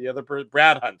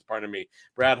Brad Hunt. Pardon me.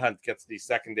 Brad Hunt gets the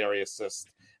secondary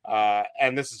assist.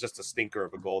 And this is just a stinker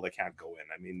of a goal that can't go in.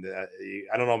 I mean,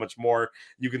 I don't know much more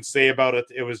you can say about it.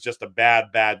 It was just a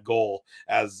bad goal,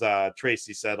 as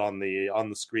Tracy said on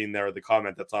the screen there, the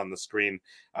comment that's on the screen.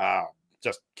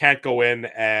 Just can't go in,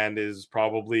 and is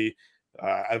probably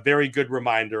a very good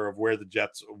reminder of where the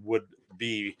Jets would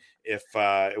be if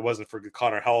it wasn't for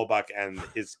Connor Hellebuyck and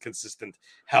his consistent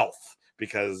health.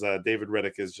 Because David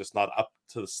Riddick is just not up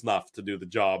to the snuff to do the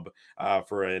job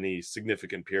for any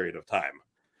significant period of time.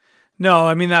 No,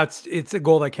 I mean it's a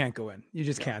goal that can't go in. You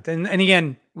just can't. And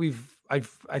again, I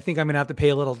think I'm gonna have to pay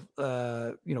a little,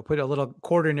 put a little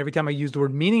quarter in every time I use the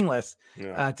word meaningless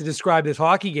to describe this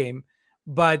hockey game.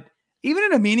 But even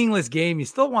in a meaningless game, you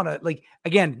still want to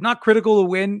again, not critical to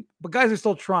win, but guys are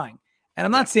still trying. And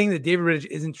I'm not saying that David Riddick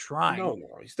isn't trying. No,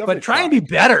 he's definitely but try and be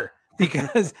better,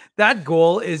 because that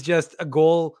goal is just a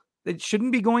goal that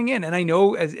shouldn't be going in. And I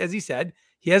know, as he said,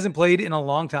 he hasn't played in a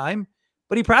long time,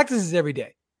 but he practices every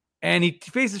day. And he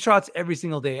faces shots every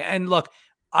single day. And look,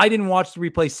 I didn't watch the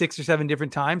replay 6 or 7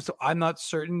 different times, so I'm not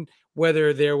certain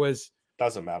whether there was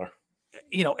doesn't matter,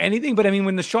 anything. But I mean,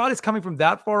 when the shot is coming from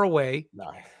that far away,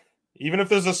 no. Even if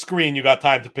there's a screen, you got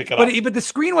time to pick it up. But the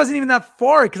screen wasn't even that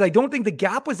far, because I don't think the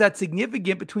gap was that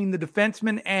significant between the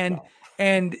defenseman and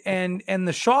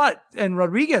the shot and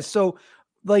Rodriguez. So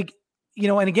and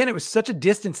again, it was such a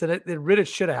distance that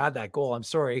Rittich should have had that goal. I'm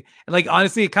sorry. And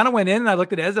honestly, it kind of went in, and I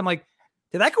looked at it, I'm like,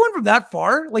 did that go in from that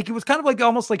far? It was kind of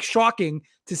almost shocking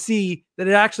to see that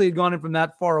it actually had gone in from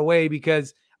that far away,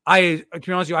 because to be honest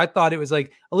with you, I thought it was a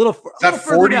little. That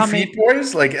 40 feet,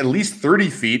 boys, at least 30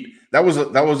 feet. That was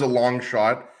a long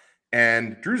shot,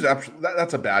 and Drew's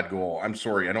that's a bad goal. I'm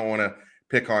sorry, I don't want to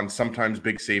pick on sometimes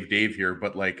big save Dave here,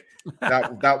 but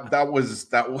that was.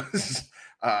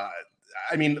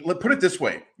 I mean, let's put it this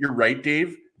way. You're right,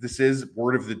 Dave. This is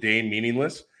word of the day,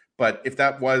 meaningless. But if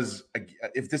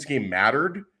this game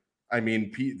mattered, I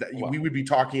mean, we would be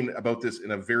talking about this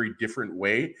in a very different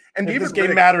way. And if David this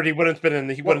game mattered, he wouldn't have been in.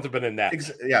 He wouldn't have been in net.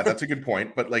 Yeah, that's a good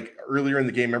point. But earlier in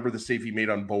the game, remember the save he made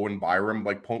on Bowen Byram,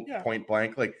 point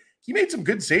blank. He made some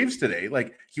good saves today.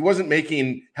 He wasn't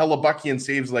making Hellebuckian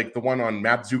saves like the one on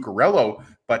Matt Zuccarello.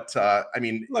 But I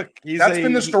mean, look, that's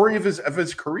been the story of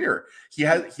his career. He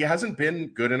hasn't been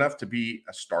good enough to be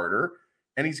a starter.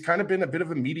 And he's kind of been a bit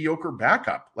of a mediocre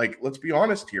backup. Let's be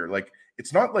honest here.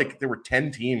 It's not like there were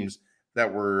 10 teams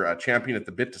that were championing at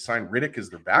the bit to sign Riddick as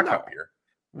their backup here.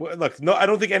 Well, look, no, I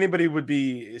don't think anybody would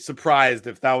be surprised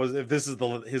if this is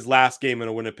his last game in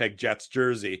a Winnipeg Jets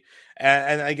jersey.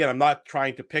 And again, I'm not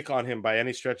trying to pick on him by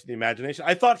any stretch of the imagination.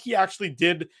 I thought he actually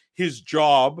did his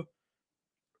job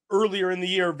earlier in the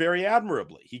year very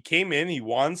admirably. He came in, he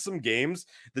won some games.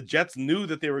 The Jets knew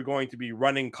that they were going to be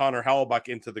running Connor Hellebuyck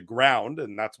into the ground,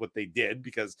 and that's what they did,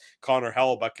 because Connor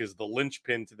Hellebuyck is the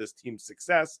linchpin to this team's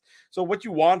success. So what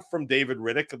you want from David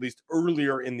Riddick, at least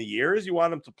earlier in the year, is you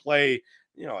want him to play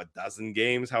a dozen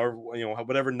games, however,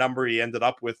 whatever number he ended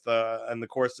up with in the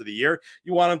course of the year.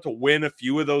 You want him to win a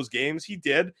few of those games. He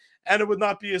did. And it would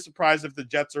not be a surprise if the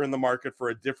Jets are in the market for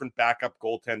a different backup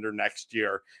goaltender next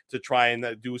year to try and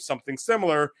do something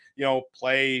similar,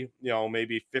 play,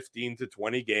 maybe 15 to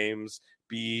 20 games,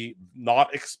 be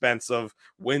not expensive,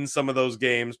 win some of those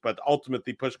games, but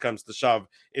ultimately push comes to shove.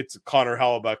 It's Connor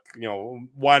Hellebuyck, 1A,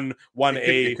 1B,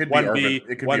 1C. It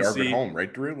could be Arvid Holm,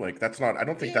 right, Drew? That's not, I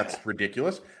don't think that's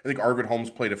ridiculous. I think Arvid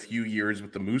Holm's played a few years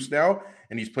with the Moose now,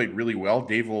 and he's played really well.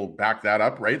 Dave will back that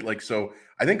up, right? So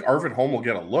I think Arvid Holm will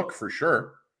get a look for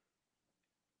sure.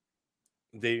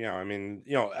 I mean,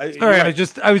 Sorry,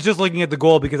 I was just looking at the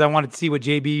goal because I wanted to see what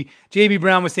JB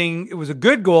Brown was saying. It was a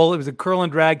good goal. It was a curl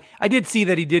and drag. I did see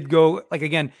that he did go, like,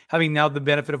 again, having now the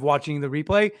benefit of watching the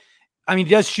replay. I mean,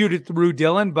 he does shoot it through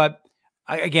Dylan, but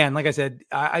like I said,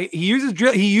 he uses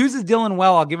Dylan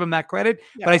well. I'll give him that credit,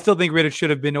 but I still think Rittich should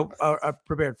have been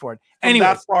prepared for it. Anyway,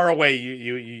 that far away,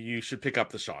 you should pick up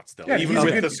the shots still, even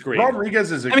with the screen.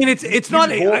 Rodriguez is.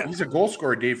 He's a goal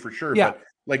scorer, Dave, for sure. Yeah. But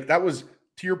like that was,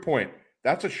 to your point,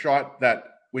 that's a shot that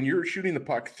when you're shooting the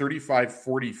puck 35,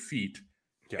 40 feet,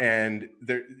 and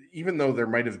there, even though there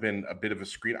might have been a bit of a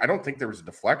screen, I don't think there was a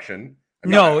deflection.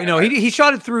 He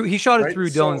shot it through. He shot it through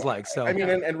Dylan's legs. So I mean,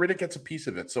 and Riddick gets a piece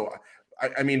of it. So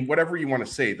I mean, whatever you want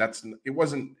to say, it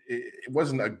wasn't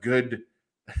a good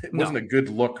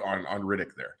look on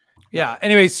Riddick there. Yeah.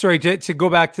 Anyways, sorry to go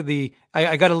back to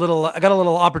I got a little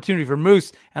opportunity for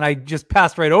Moose, and I just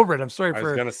passed right over it. I'm sorry. I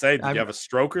was gonna say, did you have a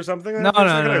stroke or something? No.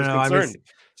 I was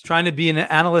trying to be an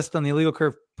analyst on the Illegal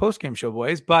Curve postgame show,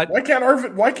 boys. But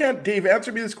why can't Dave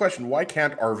answer me this question? Why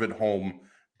can't Arvid Holm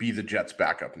be the Jets'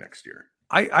 backup next year?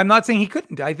 I'm not saying he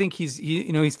couldn't. I think he's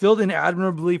filled in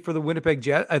admirably for the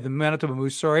the Manitoba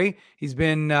Moose. Sorry, he's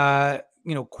been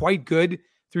quite good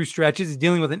through stretches. He's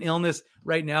dealing with an illness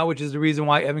right now, which is the reason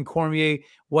why Evan Cormier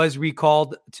was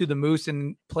recalled to the Moose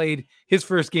and played his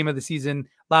first game of the season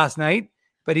last night.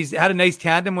 But he's had a nice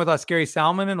tandem with Oskari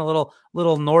Salmon and a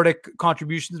little Nordic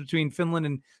contributions between Finland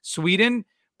and Sweden.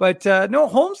 But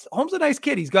Holm's a nice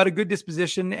kid. He's got a good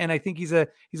disposition, and I think he's a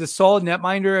solid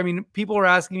netminder. I mean, people were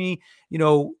asking me,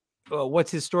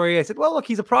 what's his story? I said, well, look,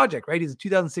 he's a project, right? He's a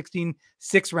 2016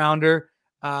 6th rounder,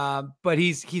 but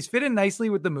he's fit in nicely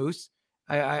with the Moose.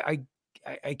 I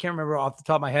can't remember off the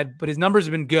top of my head, but his numbers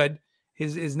have been good.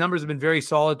 His numbers have been very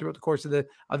solid throughout the course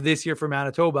of this year for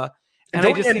Manitoba.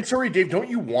 And sorry, Dave, don't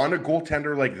you want a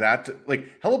goaltender like that?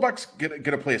 Hellebuck's going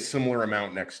to play a similar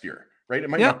amount next year, right? It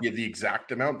might not be the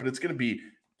exact amount, but it's going to be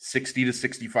 60 to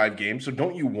 65 games. So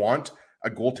don't you want a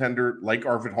goaltender like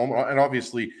Arvid Holm? And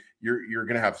obviously, you're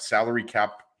going to have salary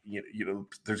cap.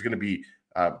 There's going to be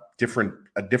a different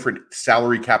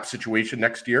salary cap situation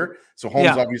next year. So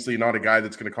Holm's obviously not a guy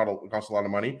that's going to cost a lot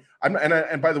of money.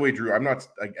 And by the way, Drew, I'm not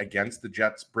against the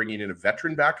Jets bringing in a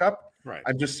veteran backup. Right.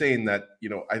 I'm just saying that,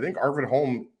 I think Arvid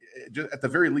Holm, at the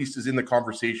very least, is in the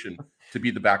conversation to be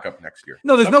the backup next year.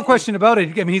 No, there's no question about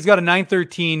it. I mean, he's got a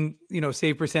 .913,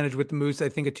 save percentage with the Moose. I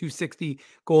think a .260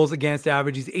 goals against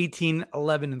average. He's 18,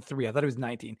 11, and 3. I thought it was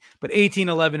 19, but 18,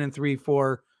 11, and 3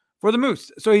 for the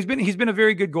Moose. So he's been a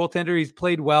very good goaltender. He's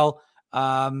played well.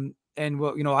 And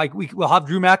we'll have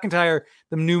Drew McIntyre,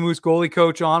 the new Moose goalie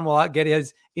coach, on. We'll get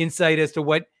his insight as to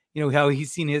what, how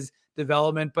he's seen his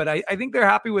development, but I think they're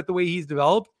happy with the way he's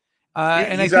developed.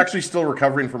 And he's actually still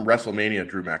recovering from WrestleMania,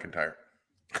 Drew McIntyre.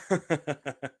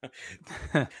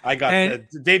 I got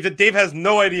Dave has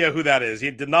no idea who that is. He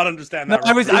did not understand that.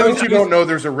 For those who don't know,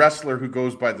 there's a wrestler who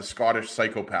goes by the Scottish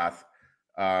Psychopath,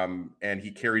 and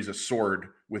he carries a sword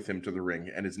with him to the ring,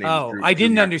 and his name is Drew. I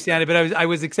didn't understand it, but I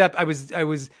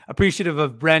was appreciative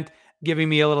of Brent giving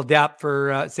me a little dap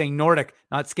for saying Nordic,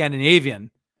 not Scandinavian,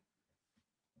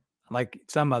 like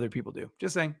some other people do.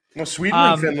 Just saying. Well, Sweden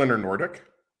and Finland are Nordic.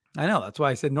 I know, that's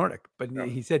why I said Nordic, but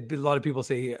he said a lot of people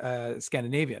say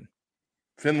Scandinavian.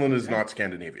 Finland is not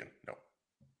Scandinavian. No.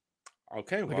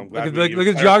 Okay, well, look at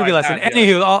the geography lesson.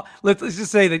 Anywho, let's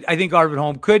just say that I think Arvid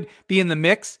Holm could be in the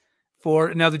mix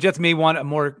for now. The Jets may want a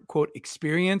more quote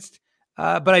experienced,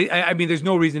 but I mean, there's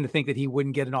no reason to think that he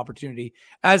wouldn't get an opportunity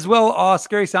as well.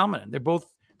 Oskari Salmon, they're both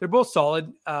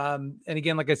solid. And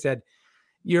again, like I said,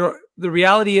 the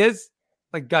reality is,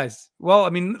 like, guys, well, I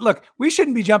mean, look, we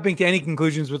shouldn't be jumping to any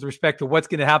conclusions with respect to what's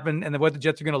going to happen and what the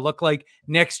Jets are going to look like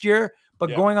next year.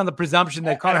 But going on the presumption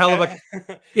that Connor Hellebuck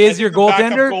is your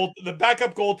goaltender, the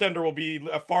backup goaltender will be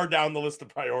far down the list of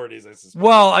priorities, I suspect.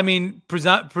 Well, I mean,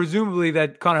 presumably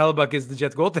that Connor Hellebuck is the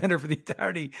Jets goaltender for the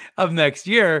entirety of next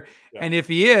year. Yeah. And if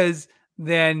he is,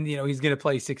 then, he's going to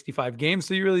play 65 games.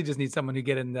 So you really just need someone to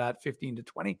get in that 15 to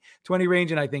 20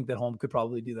 range. And I think that Holm could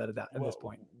probably do that at this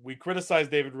point. We criticize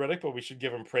David Riddick, but we should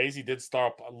give him praise. He did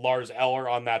stop Lars Eller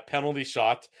on that penalty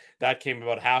shot. That came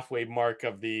about halfway mark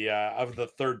of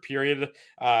the third period.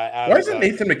 Why isn't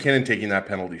Nathan McKinnon taking that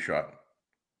penalty shot?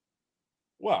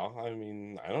 Well, I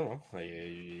mean, I don't know.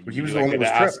 He was the one that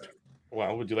was tripped.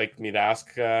 Well, would you like me to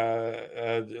ask Jared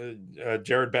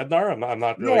Bednar? I'm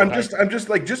not. Really I'm just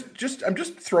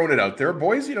throwing it out there,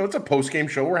 boys. It's a post game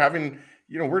show. We're having,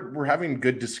 we're having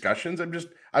good discussions.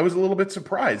 I was a little bit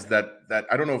surprised that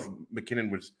I don't know if McKinnon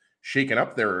was shaken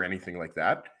up there or anything like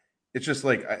that. It's just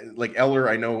like Eller.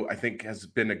 I think has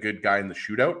been a good guy in the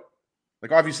shootout.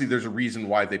 Like, obviously, there's a reason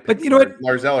why they picked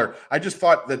Lars Eller. I just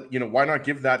thought that, why not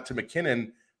give that to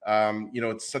McKinnon?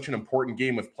 It's such an important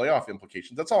game with playoff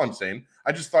implications. That's all I'm saying.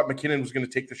 I just thought McKinnon was going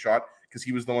to take the shot because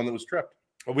he was the one that was tripped.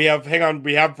 We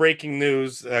have breaking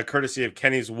news, courtesy of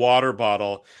Kenny's water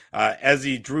bottle.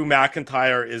 Drew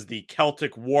McIntyre is the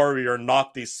Celtic warrior,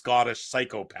 not the Scottish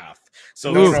psychopath.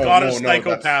 So the Scottish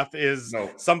psychopath is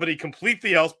somebody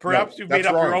completely else. Perhaps you've made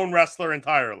up your own wrestler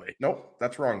entirely. Nope,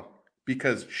 that's wrong.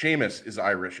 Because Sheamus is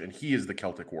Irish and he is the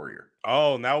Celtic warrior.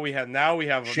 Oh, now we have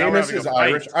Sheamus is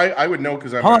Irish. I would know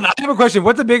because I'm. Hold on, I have a question.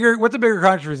 What's the bigger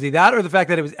controversy? That or the fact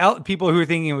that it was people who were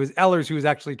thinking it was Ellers who was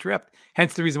actually tripped?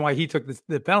 Hence the reason why he took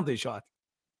the penalty shot.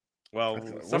 Well,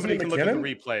 somebody can look at the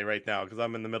replay right now because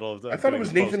I'm in the middle of. I thought it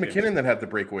was Nathan McKinnon that had the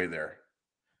breakaway there.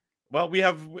 Well, we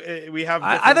have.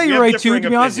 I thought you were right too, to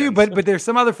be honest with you. But there's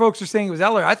some other folks who are saying it was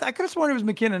Eller. I could have sworn it was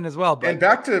McKinnon as well. But... And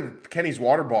back to Kenny's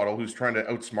water bottle, who's trying to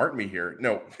outsmart me here.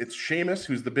 No, it's Sheamus,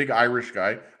 who's the big Irish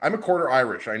guy. I'm a quarter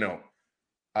Irish, I know.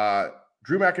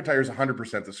 Drew McIntyre is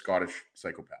 100% the Scottish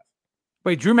psychopath.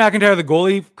 Wait, Drew McIntyre, the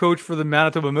goalie coach for the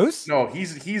Manitoba Moose? No,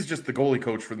 he's just the goalie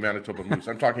coach for the Manitoba Moose.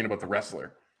 I'm talking about the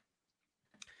wrestler.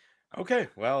 Okay,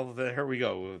 well, here we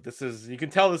go. You can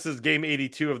tell this is game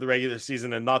 82 of the regular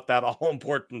season and not that all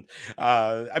important.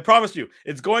 I promise you,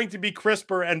 it's going to be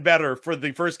crisper and better for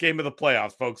the first game of the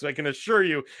playoffs, folks. I can assure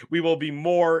you we will be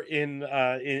more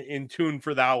in tune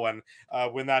for that one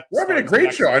when that. We're having a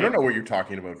great show. Game. I don't know what you're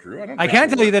talking about, Drew. I can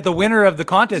tell you that the winner of the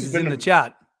contest is in the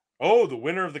chat. Oh, the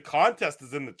winner of the contest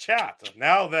is in the chat.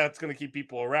 Now that's going to keep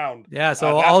people around. Yeah,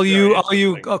 so all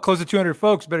you close to 200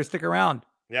 folks better stick around.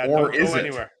 Yeah, don't go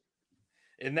anywhere.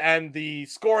 And the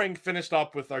scoring finished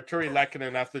up with Arturi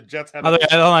Lehkonen after the Jets had. Hold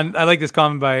on. I like this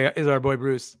comment by our boy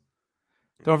Bruce.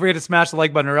 Don't forget to smash the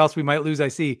like button, or else we might lose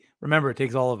IC. Remember, it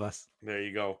takes all of us. There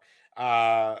you go.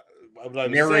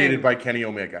 Narrated by Kenny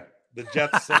Omega. The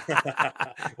Jets.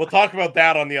 We'll talk about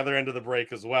that on the other end of the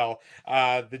break as well.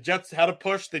 The Jets had a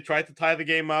push. They tried to tie the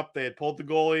game up. They had pulled the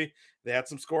goalie. They had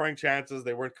some scoring chances.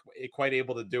 They weren't quite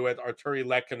able to do it. Arturi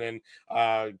Lehkonen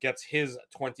gets his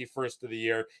 21st of the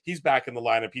year. He's back in the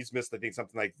lineup. He's missed, I think,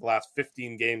 something like the last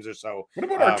 15 games or so. What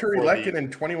about Arturi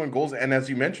Lehkonen? 21 goals, and as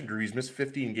you mentioned, Drew, he's missed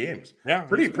 15 games. Yeah,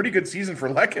 pretty good season for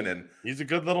Lehkonen. He's a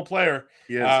good little player.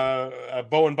 He is.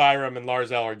 Bowen Byram and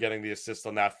Lars Eller getting the assist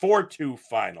on that 4-2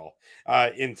 final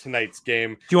in tonight's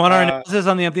game. Do you want our analysis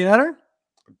on the empty netter?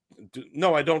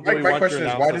 No, I don't really want your analysis. My question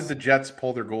is, why did the Jets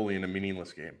pull their goalie in a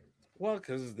meaningless game? Well,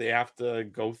 because they have to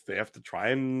try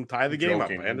and tie the game up.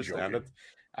 I understand it.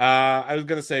 I was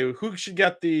going to say, who's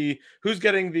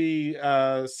getting the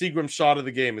Seagram shot of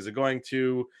the game? Is it going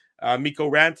to Mikko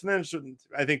Rantanen?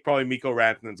 I think probably Mikko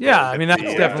Rantanen. Yeah, I mean, that's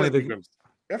definitely you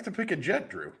have to pick a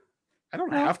Jet, Drew. I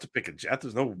don't have to pick a Jet.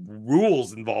 There's no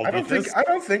rules involved. I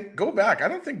don't think. Go back. I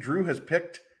don't think Drew has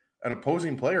picked an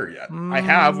opposing player yet. I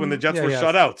have when the Jets were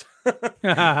shut out.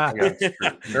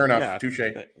 Fair enough. Yeah. Touche.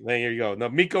 There you go. Now,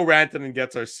 Mikko Rantanen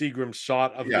gets our Seagram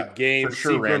shot of the game. For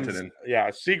sure, Rantanen. Yeah,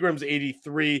 Seagram's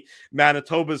 83.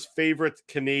 Manitoba's favorite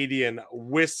Canadian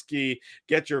whiskey.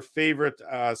 Get your favorite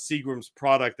Seagram's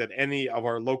product at any of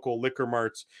our local liquor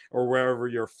marts or wherever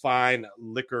your fine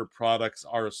liquor products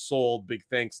are sold. Big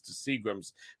thanks to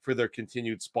Seagram's for their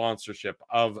continued sponsorship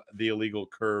of the Illegal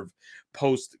Curve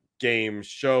post-game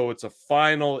show. It's a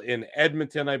final in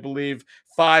Edmonton, I believe.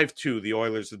 5-2. The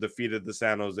Oilers have defeated the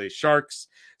San Jose Sharks.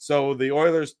 So the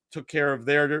Oilers took care of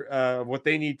their what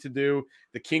they need to do.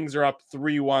 The Kings are up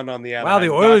 3-1 on the Anaheim. Wow, the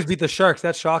Oilers beat the Sharks.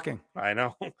 That's shocking. I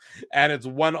know. And it's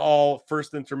 1-1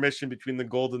 first intermission between the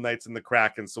Golden Knights and the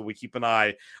Kraken. So we keep an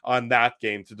eye on that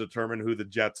game to determine who the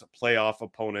Jets' playoff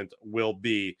opponent will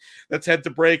be. Let's head to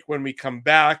break. When we come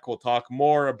back, we'll talk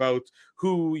more about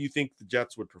who you think the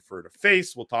Jets would prefer to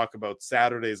face. We'll talk about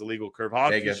Saturday's Illegal Curve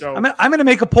Hockey Show. I'm going to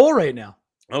make a poll right now.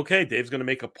 Okay, Dave's going to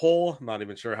make a poll. I'm not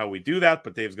even sure how we do that,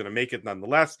 but Dave's going to make it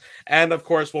nonetheless. And of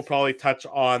course, we'll probably touch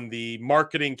on the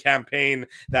marketing campaign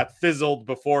that fizzled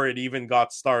before it even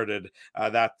got started.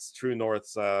 That's True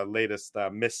North's latest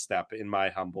misstep, in my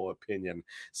humble opinion.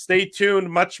 Stay tuned.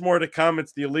 Much more to come.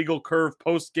 It's the Illegal Curve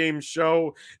post-game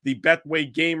show. The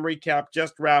Betway game recap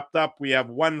just wrapped up. We have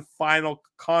one final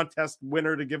contest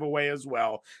winner to give away as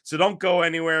well. So don't go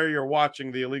anywhere. You're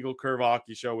watching the Illegal Curve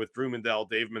Hockey Show with Drew Mandel,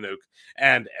 Dave Manouk,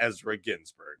 and Ezra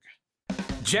Ginsburg.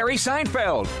 Jerry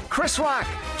Seinfeld, Chris Rock,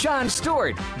 Jon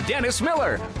Stewart, Dennis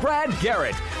Miller, Brad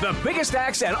Garrett, the biggest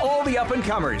acts and all the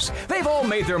up-and-comers. They've all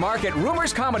made their mark at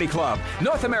Rumors Comedy Club,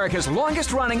 North America's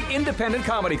longest-running independent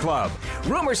comedy club.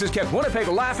 Rumors has kept Winnipeg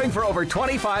laughing for over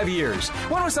 25 years.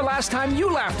 When was the last time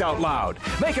you laughed out loud?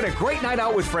 Make it a great night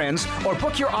out with friends or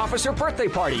book your office or birthday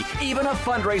party, even a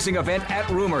fundraising event at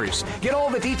Rumors. Get all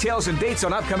the details and dates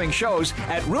on upcoming shows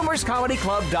at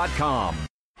rumorscomedyclub.com.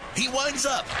 He winds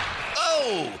up.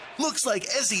 Oh, looks like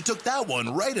Ezzy took that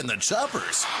one right in the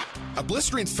choppers. A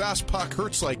blistering fast puck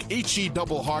hurts like HE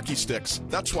double hockey sticks.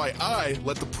 That's why I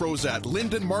let the pros at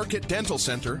Linden Market Dental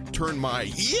Center turn my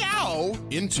yow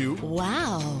into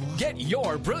wow. Get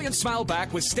your brilliant smile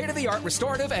back with state-of-the-art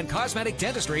restorative and cosmetic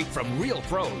dentistry from real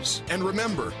pros. And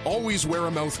remember, always wear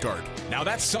a mouth guard. Now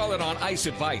that's solid on ice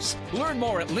advice. Learn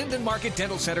more at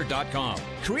lindenmarketdentalcenter.com.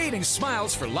 Creating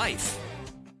smiles for life.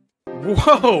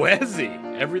 Whoa,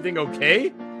 Ezzy, everything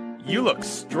okay? You look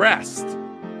stressed.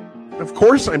 Of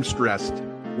course I'm stressed.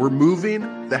 We're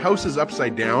moving, the house is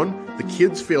upside down, the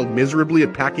kids failed miserably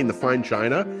at packing the fine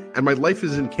china, and my life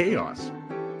is in chaos.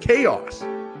 Chaos!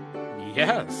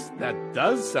 Yes, that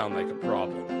does sound like a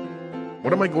problem.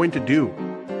 What am I going to do?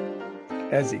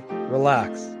 Ezzy,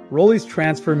 relax. Rolly's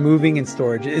Transfer Moving and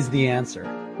Storage is the answer.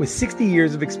 With 60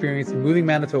 years of experience in moving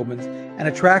Manitobans and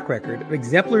a track record of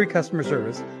exemplary customer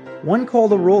service, one call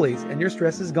to Rolly's and your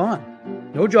stress is gone.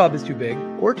 No job is too big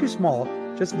or too small.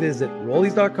 Just visit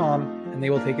Rollies.com and they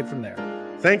will take it from there.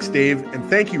 Thanks, Dave, and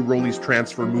thank you, Rolly's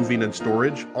Transfer Moving and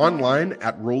Storage, online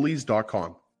at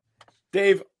Rollies.com.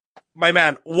 Dave, my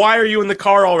man, why are you in the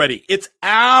car already? It's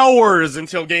hours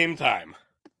until game time.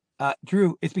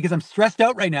 Drew, it's because I'm stressed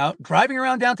out right now, driving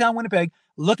around downtown Winnipeg,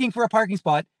 looking for a parking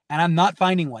spot, and I'm not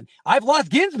finding one. I've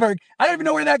lost Ginsburg. I don't even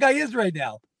know where that guy is right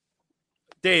now.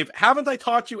 Dave, haven't I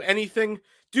taught you anything?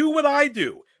 Do what I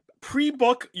do.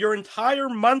 Pre-book your entire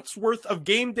month's worth of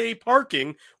game day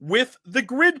parking with the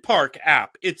Grid Park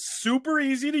app. It's super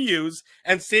easy to use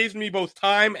and saves me both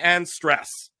time and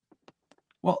stress.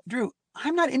 Well, Drew,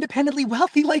 I'm not independently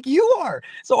wealthy like you are.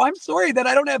 So I'm sorry that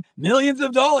I don't have millions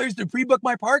of dollars to pre-book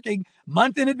my parking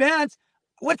month in advance.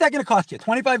 What's that going to cost you?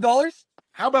 $25?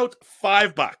 How about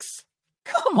 $5?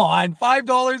 Come on,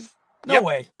 $5? No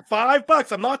way.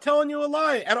 $5. I'm not telling you a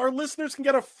lie. And our listeners can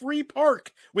get a free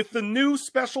park with the new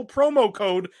special promo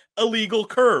code Illegal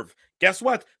Curve. Guess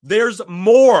what? There's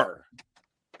more.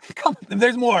 Come on,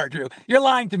 there's more, Drew. You're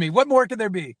lying to me. What more could there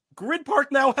be? Grid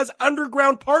Park now has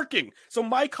underground parking, so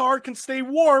my car can stay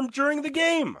warm during the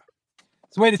game.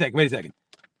 So wait a second.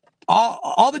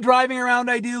 All the driving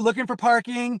around I do, looking for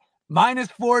parking, minus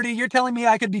 40. You're telling me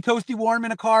I could be toasty warm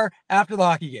in a car after the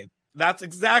hockey game? That's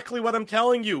exactly what I'm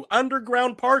telling you.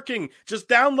 Underground parking. Just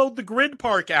download the Grid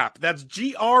Park app. That's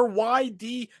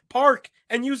GRYD Park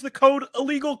and use the code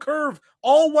Illegal Curve.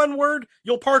 All one word.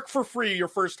 You'll park for free your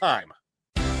first time.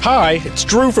 Hi, it's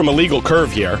Drew from Illegal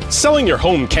Curve here. Selling your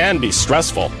home can be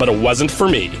stressful, but it wasn't for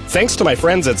me. Thanks to my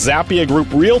friends at Zappia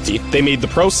Group Realty, they made the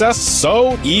process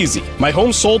so easy. My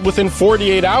home sold within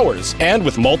 48 hours and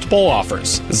with multiple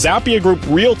offers. Zappia Group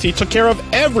Realty took care of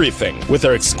everything with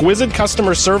their exquisite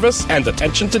customer service and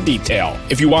attention to detail.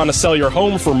 If you want to sell your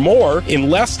home for more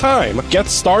in less time, get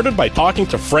started by talking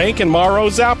to Frank and Mauro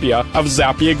Zappia of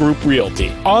Zappia Group Realty.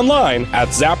 Online at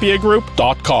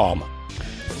zappiagroup.com.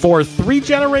 For 3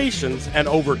 generations and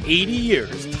over 80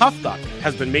 years, Tough Duck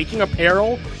has been making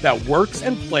apparel that works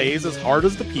and plays as hard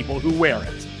as the people who wear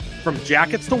it. From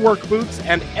jackets to work boots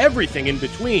and everything in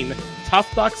between,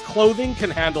 Tough Duck's clothing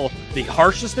can handle the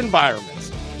harshest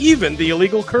environments, even the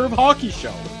Illegal Curve hockey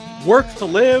show. Work to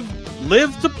live,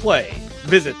 live to play.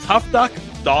 Visit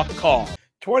toughduck.com.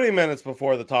 20 minutes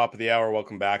before the top of the hour,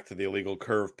 welcome back to the Illegal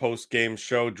Curve post-game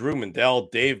show. Drew Mandel,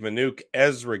 Dave Minuk,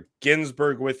 Ezra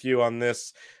Ginsburg with you on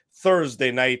this Thursday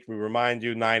night. We remind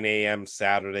you, 9 a.m.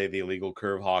 Saturday, the Illegal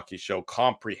Curve hockey show,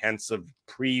 comprehensive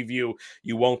preview.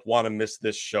 You won't want to miss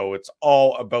this show. It's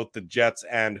all about the Jets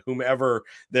and whomever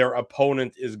their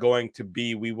opponent is going to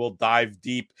be. We will dive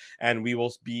deep and we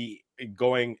will be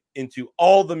going into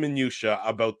all the minutia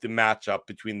about the matchup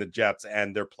between the Jets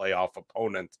and their playoff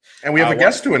opponent. And we have a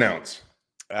guest to announce.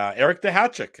 Eric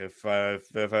Duhatschek, if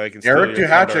I can. Eric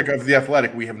Duhatschek of The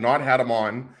Athletic. We have not had him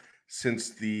on since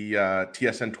the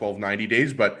TSN 1290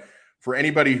 days, but for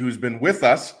anybody who's been with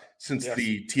us since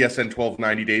the TSN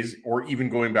 1290 days, or even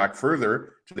going back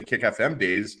further to the Kick FM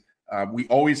days, we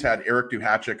always had Eric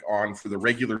Duhatschek on for the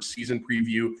regular season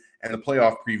preview and the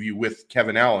playoff preview with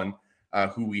Kevin Allen,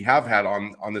 who we have had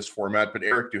on this format. But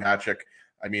Eric Duhatschek,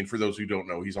 I mean, for those who don't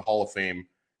know, he's a Hall of Fame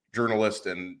journalist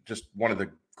and just one of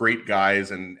the great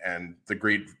guys and the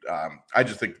great. I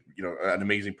just think an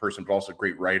amazing person, but also a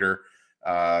great writer.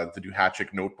 The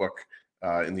Duhatschek notebook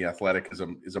in the Athletic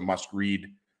is a must read.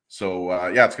 So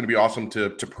it's going to be awesome to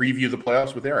preview the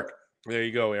playoffs with Eric. There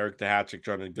you go. Eric Duhatschek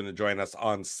going to join us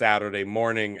on Saturday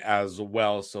morning as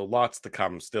well. So lots to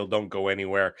come. Still, don't go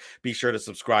anywhere. Be sure to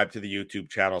subscribe to the YouTube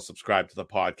channel, subscribe to the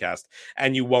podcast,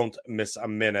 and you won't miss a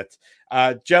minute.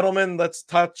 Gentlemen, let's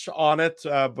touch on it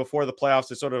before the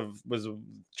playoffs. I sort of was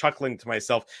chuckling to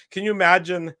myself. Can you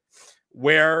imagine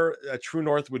where True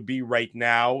North would be right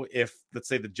now if, let's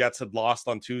say, the Jets had lost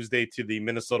on Tuesday to the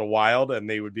Minnesota Wild and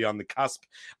they would be on the cusp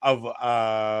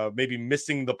of maybe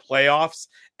missing the playoffs,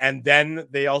 and then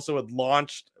they also had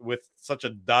launched with such a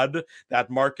dud that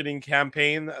marketing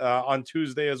campaign on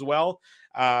Tuesday as well.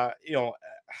 I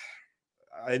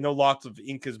know lots of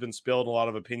ink has been spilled, a lot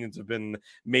of opinions have been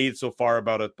made so far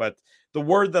about it, but the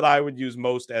word that I would use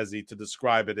most, Ezzy, to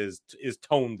describe it is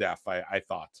tone deaf, I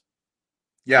thought.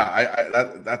 Yeah,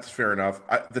 that's fair enough.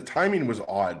 The timing was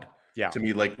odd to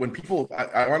me. Like when people,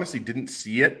 I honestly didn't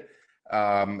see it.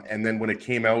 And then when it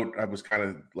came out, I was kind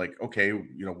of like, okay,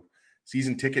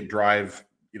 season ticket drive,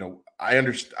 I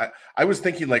understand. I was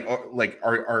thinking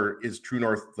is True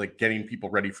North like getting people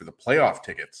ready for the playoff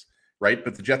tickets, right?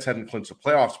 But the Jets hadn't clinched a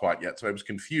playoff spot yet. So I was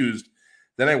confused.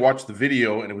 Then I watched the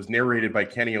video and it was narrated by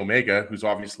Kenny Omega, who's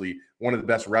obviously one of the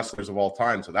best wrestlers of all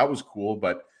time. So that was cool.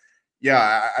 But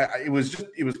yeah, it was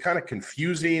kind of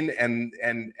confusing and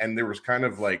there was kind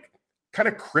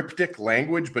of cryptic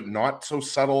language, but not so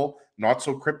subtle, not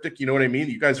so cryptic. You know what I mean?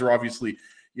 You guys are obviously,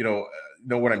 know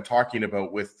what I'm talking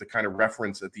about with the kind of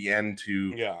reference at the end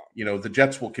to, the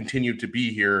Jets will continue to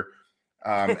be here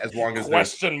as long as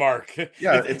question mark.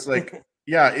 Yeah, it's like,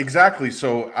 yeah, exactly.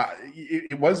 So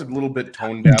it was a little bit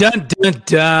tone deaf. Dun dun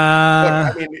dun.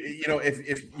 Look, I mean,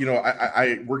 if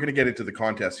we're going to get into the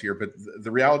contest here, but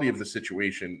the reality of the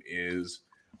situation is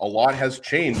a lot has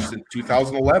changed since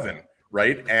 2011,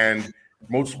 right? And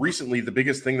most recently, the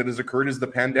biggest thing that has occurred is the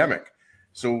pandemic.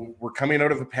 So we're coming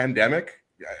out of a pandemic.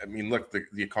 I mean, look, the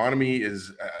economy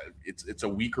is it's a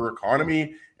weaker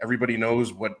economy. Everybody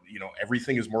knows what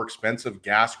everything is more expensive: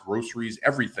 gas, groceries,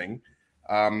 everything.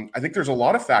 I think there's a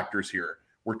lot of factors here.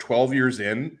 We're 12 years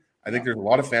in. I think there's a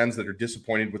lot of fans that are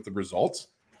disappointed with the results,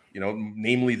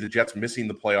 namely the Jets missing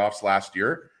the playoffs last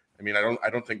year. I mean, I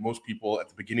don't think most people at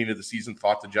the beginning of the season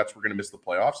thought the Jets were going to miss the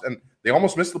playoffs, and they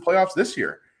almost missed the playoffs this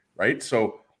year, right?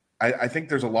 So I think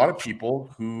there's a lot of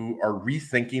people who are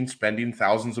rethinking spending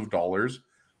thousands of dollars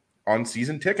on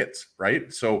season tickets,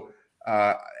 right? So,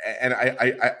 and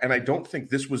I don't think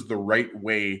this was the right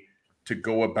way to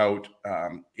go about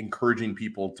encouraging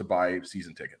people to buy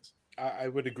season tickets. I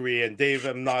would agree. And Dave,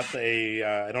 I don't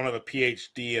have a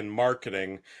PhD in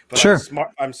marketing, but sure.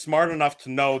 I'm smart enough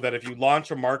to know that if you launch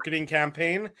a marketing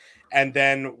campaign and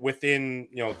then within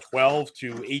 12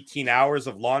 to 18 hours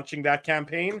of launching that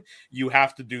campaign, you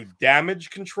have to do damage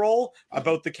control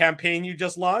about the campaign you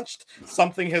just launched,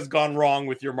 something has gone wrong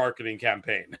with your marketing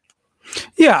campaign.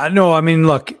 Yeah, no, I mean,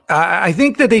 look, I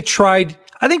think that they tried.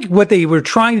 I think what they were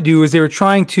trying to do is they were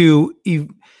trying to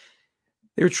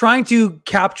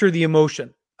capture the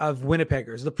emotion of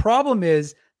Winnipeggers. The problem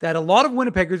is that a lot of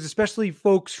Winnipeggers, especially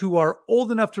folks who are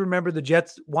old enough to remember the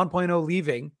Jets 1.0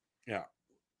 leaving,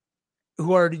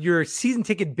 who are your season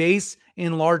ticket base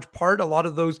in large part, a lot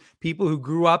of those people who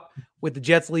grew up with the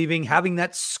Jets leaving, having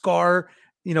that scar,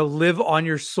 live on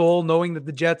your soul, knowing that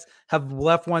the Jets have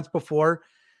left once before.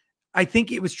 I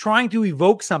think it was trying to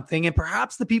evoke something, and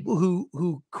perhaps the people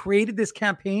who created this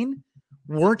campaign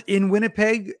weren't in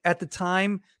Winnipeg at the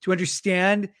time to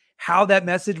understand how that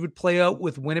message would play out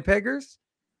with Winnipeggers,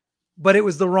 but it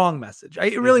was the wrong message.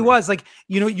 It really was. Like,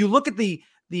 you look at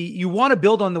you want to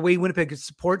build on the way Winnipeg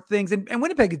support things, and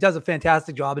Winnipeg does a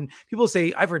fantastic job. And people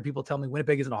say, I've heard people tell me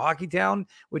Winnipeg isn't a hockey town,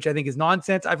 which I think is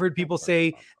nonsense. I've heard people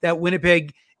say that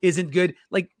Winnipeg isn't good.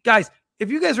 Like, guys, if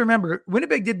you guys remember,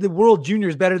 Winnipeg did the World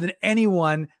Juniors better than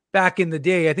anyone back in the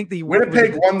day. I think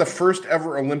Winnipeg won the first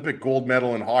ever Olympic gold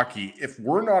medal in hockey. If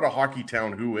we're not a hockey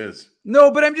town, who is? No,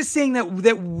 but I'm just saying that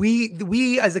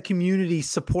we as a community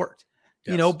support,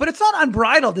 but it's not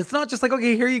unbridled. It's not just like,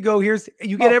 okay, here you go. You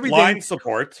get everything. Blind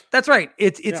support. That's right.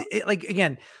 It's like,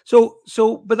 again,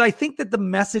 but I think that the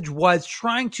message was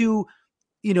trying to,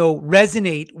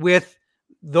 resonate with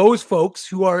those folks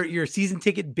who are your season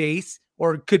ticket base,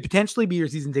 or could potentially be your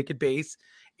season ticket base,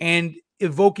 and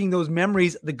evoking those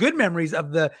memories, the good memories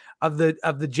of the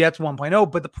Jets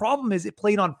 1.0. But the problem is it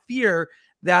played on fear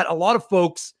that a lot of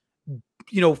folks,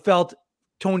 felt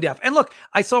tone deaf. And look,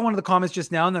 I saw one of the comments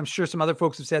just now, and I'm sure some other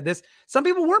folks have said this. Some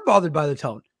people weren't bothered by the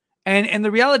tone. And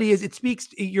the reality is,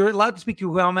 you're allowed to speak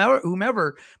to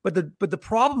whomever. But the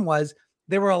problem was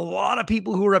there were a lot of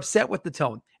people who were upset with the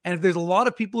tone. And if there's a lot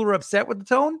of people who are upset with the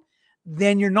tone,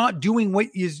 then you're not doing what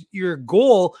is your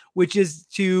goal, which is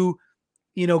to,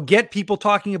 get people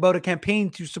talking about a campaign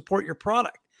to support your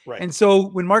product. Right. And so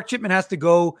when Mark Chipman has to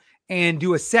go and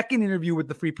do a second interview with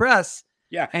the Free Press,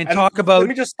 and talk about. Let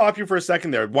me just stop you for a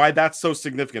second there. Why that's so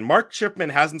significant? Mark Chipman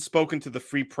hasn't spoken to the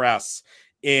Free Press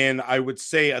in, I would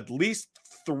say, at least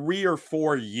 3 or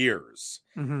 4 years.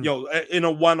 In a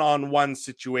one-on-one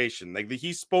situation. Like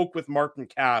he spoke with Martin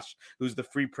Cash, who's the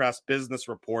Free Press business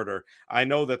reporter. I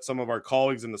know that some of our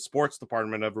colleagues in the sports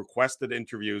department have requested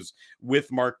interviews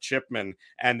with Mark Chipman,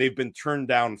 and they've been turned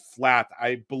down flat.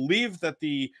 I believe that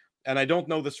and I don't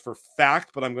know this for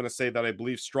fact, but I'm going to say that I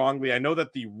believe strongly. I know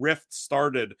that the rift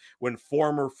started when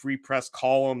former Free Press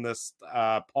columnist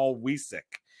Paul Wiesek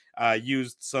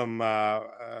used some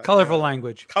colorful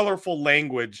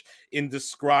language in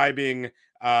describing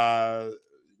Mark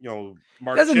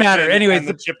doesn't matter anyways, and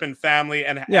the Chipman family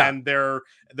and their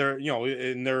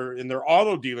in their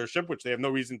auto dealership, which they have no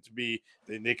reason to be.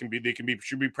 They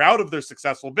should be proud of their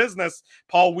successful business.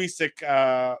 Paul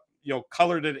Wiesek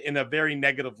colored it in a very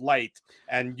negative light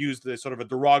and used a sort of a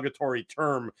derogatory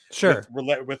term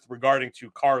with regarding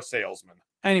to car salesmen.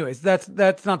 Anyways, that's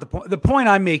not the point. The point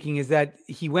I'm making is that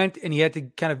he went and he had to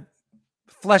kind of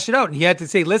flesh it out, and he had to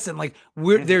say, listen, like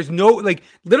there's no, like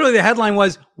literally the headline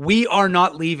was, "We are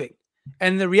not leaving."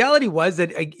 And the reality was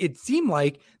that it seemed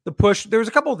like the push, there was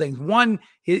a couple of things. One,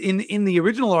 in the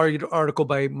original article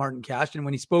by Martin Cash, and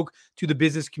when he spoke to the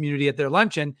business community at their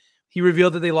luncheon, he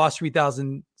revealed that they lost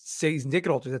 3,000 season ticket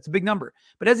holders. That's a big number.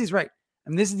 But as he's right,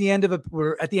 and this is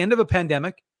we're at the end of a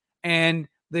pandemic, and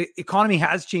the economy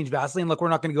has changed vastly. And look, we're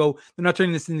not going to go, they're not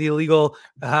turning this into the illegal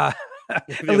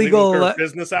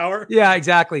business hour. Yeah,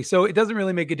 exactly. So it doesn't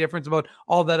really make a difference about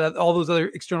all those other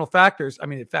external factors. I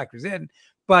mean, it factors in,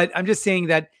 but I'm just saying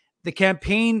that the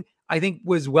campaign, I think,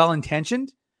 was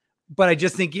well-intentioned, but I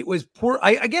just think it was poor.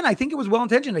 I think it was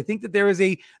well-intentioned. I think that there's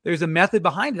a method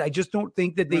behind it. I just don't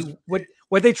think that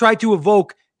what they tried to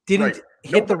evoke didn't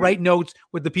hit the right notes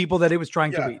with the people that it was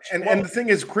trying to reach. And the thing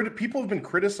is, people have been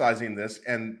criticizing this,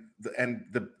 and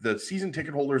the season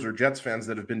ticket holders or Jets fans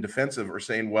that have been defensive are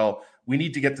saying, well, we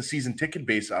need to get the season ticket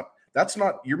base up.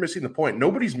 You're missing the point.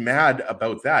 Nobody's mad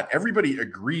about that. Everybody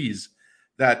agrees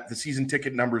that the season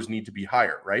ticket numbers need to be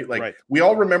higher, right? We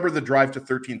all remember the drive to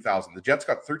 13,000. The Jets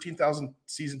got 13,000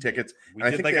 season tickets.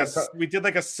 We did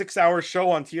like a 6-hour show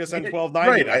on TSN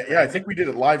 1290. Right. I think we did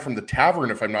it live from the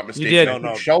tavern, if I'm not mistaken. You did.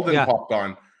 No. Sheldon popped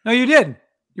on. No, you did.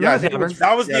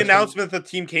 That was the announcement that the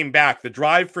team came back. The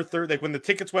drive for when the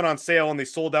tickets went on sale and they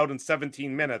sold out in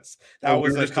 17 minutes. That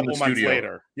was a couple months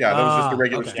later. Yeah, that was just the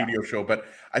regular studio show. But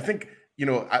I think,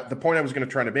 the point I was going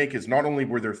to try to make is not only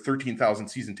were there 13,000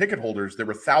 season ticket holders, there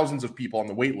were thousands of people on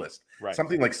the wait list,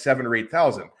 something like 7,000 or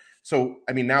 8,000. So,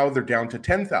 I mean, now they're down to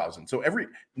 10,000. So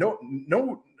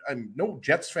no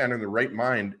Jets fan in their right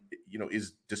mind,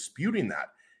 is disputing that.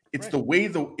 It's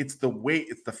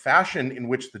the fashion in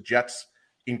which the Jets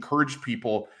encouraged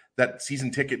people that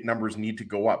season ticket numbers need to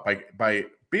go up by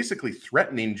basically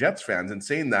threatening Jets fans and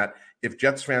saying that if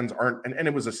Jets fans aren't, and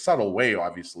it was a subtle way,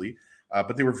 obviously,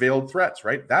 but they were veiled threats,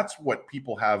 right? That's what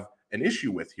people have an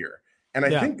issue with here. And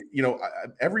I think,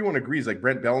 everyone agrees, like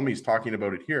Brent Bellamy's talking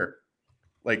about it here.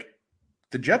 Like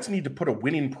the Jets need to put a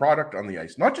winning product on the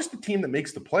ice, not just a team that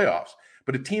makes the playoffs,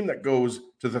 but a team that goes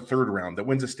to the third round, that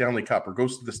wins a Stanley Cup or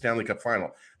goes to the Stanley Cup final.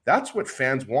 That's what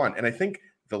fans want. And I think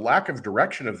the lack of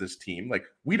direction of this team, like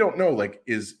we don't know, like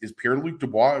is Pierre-Luc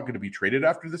Dubois going to be traded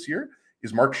after this year?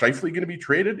 Is Mark Scheifele going to be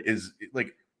traded?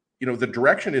 The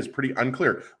direction is pretty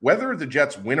unclear. Whether the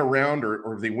Jets win a round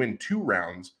or they win 2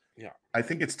 rounds, I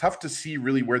think it's tough to see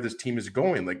really where this team is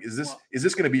going. Like, is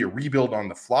this going to be a rebuild on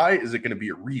the fly? Is it going to be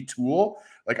a retool?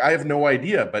 Like, I have no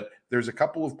idea, but there's a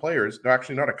couple of players, no,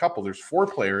 actually not a couple, there's 4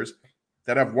 players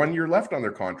that have 1 year left on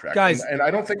their contract. Guys, and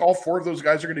I don't think all 4 of those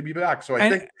guys are going to be back. So I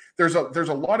think there's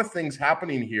a lot of things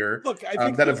happening here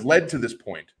that have led to this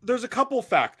point. There's a couple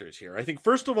factors here. I think,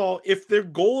 first of all, if their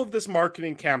goal of this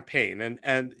marketing campaign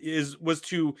was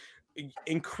to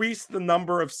increase the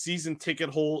number of season ticket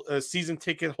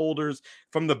holders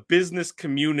from the business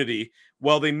community,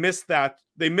 well, they missed that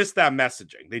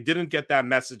messaging. They didn't get that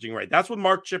messaging right. That's what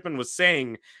Mark Chipman was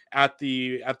saying at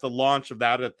the launch of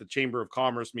that at the Chamber of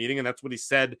Commerce meeting, and that's what he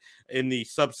said in the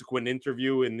subsequent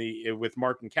interview with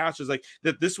Martin Cash, is like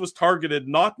that this was targeted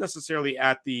not necessarily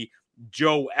at the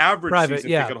Joe average season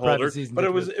ticket holder, but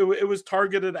it was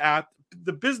targeted at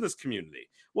the business community.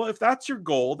 Well, if that's your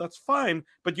goal, that's fine,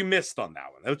 but you missed on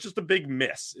that one. That was just a big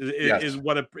miss, is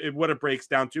what it breaks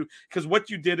down to. Because what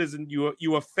you did is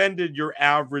you offended your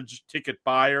average ticket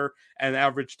buyer and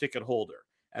average ticket holder,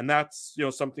 and that's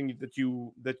something that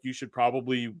you should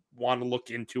probably want to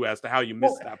look into as to how you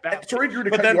missed that battle. Sorry, Drew, to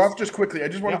cut you off just quickly. I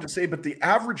just wanted to say, but the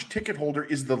average ticket holder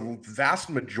is the vast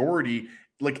majority.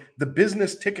 Like, the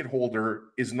business ticket holder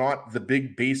is not the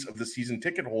big base of the season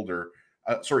ticket holder.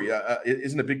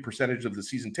 Isn't a big percentage of the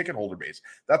season ticket holder base.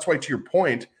 That's why, to your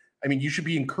point, I mean, you should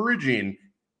be encouraging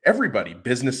everybody,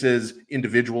 businesses,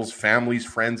 individuals, families,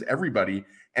 friends, everybody.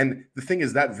 And the thing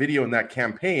is, that video and that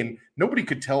campaign, nobody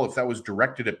could tell if that was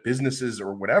directed at businesses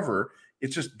or whatever.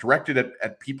 It's just directed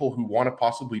at people who want to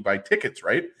possibly buy tickets,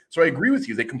 right? So I agree with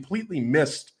you. They completely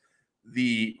missed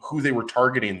who they were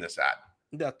targeting this at.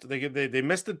 That they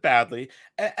missed it badly,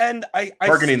 and I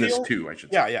targeting still, this too. I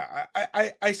should say. Yeah.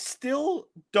 I still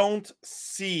don't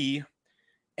see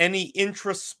any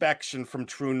introspection from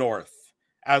True North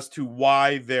as to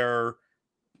why their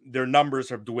numbers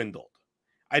have dwindled.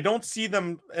 I don't see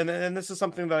them, and this is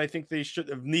something that I think they should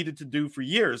have needed to do for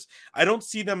years. I don't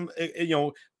see them,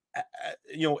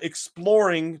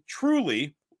 exploring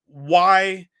truly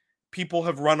why people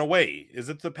have run away. Is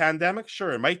it the pandemic?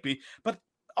 Sure, it might be, but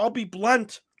I'll be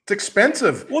blunt. It's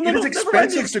expensive. Well, it's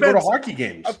expensive to go to hockey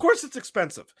games. Of course it's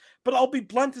expensive. But I'll be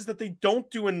blunt is that they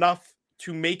don't do enough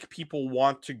to make people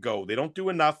want to go. They don't do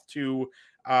enough to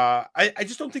I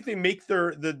just don't think they make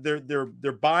their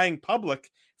buying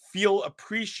public feel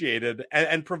appreciated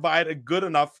and provide a good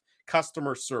enough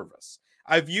customer service.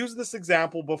 I've used this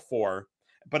example before,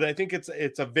 but I think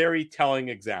it's a very telling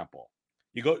example.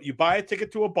 You buy a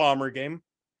ticket to a Bomber game.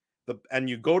 And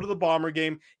you go to the Bomber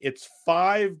game, it's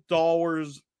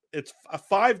 $5. It's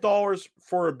 $5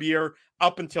 for a beer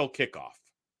up until kickoff.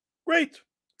 Great.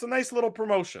 It's a nice little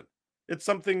promotion. It's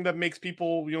something that makes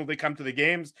people, they come to the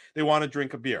games, they want to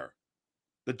drink a beer.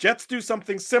 The Jets do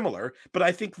something similar, but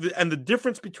I think the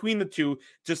difference between the two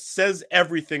just says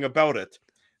everything about it.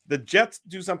 The Jets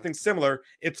do something similar.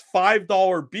 It's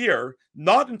 $5 beer,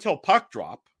 not until puck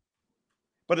drop,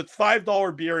 but it's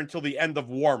 $5 beer until the end of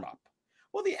warm-up.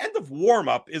 Well, the end of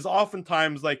warm-up is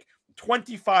oftentimes like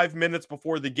 25 minutes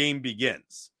before the game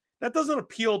begins. That doesn't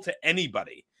appeal to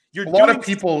anybody. A lot of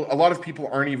people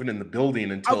aren't even in the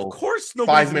building until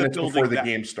 5 minutes before the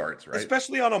game starts, right?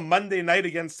 Especially on a Monday night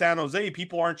against San Jose,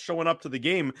 people aren't showing up to the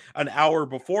game an hour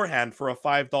beforehand for a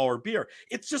 $5 beer.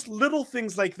 It's just little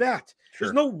things like that. Sure.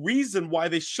 There's no reason why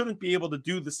they shouldn't be able to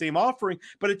do the same offering,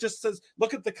 but it just says,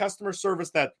 look at the customer service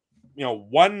that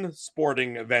one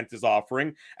sporting event is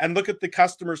offering, and look at the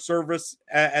customer service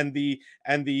and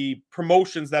the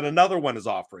promotions that another one is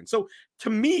offering. So to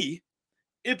me,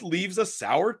 it leaves a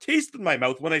sour taste in my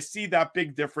mouth when I see that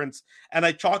big difference, and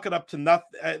I chalk it up to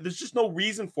nothing. There's just no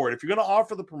reason for it. If you're going to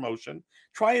offer the promotion,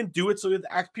 try and do it so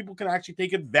that people can actually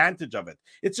take advantage of it.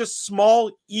 It's just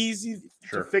small, easy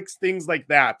to fix things like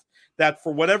that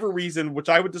for whatever reason, which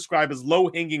I would describe as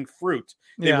low-hanging fruit,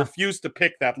 they refuse to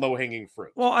pick that low-hanging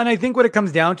fruit. Well, and I think what it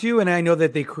comes down to, and I know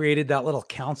that they created that little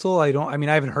council. I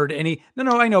haven't heard any.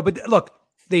 No, I know. But look,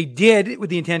 they did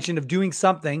with the intention of doing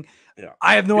something. Yeah.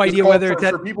 I have no idea whether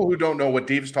for people who don't know what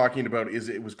Dave's talking about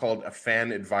it was called a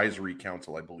fan advisory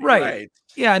council, I believe. Right.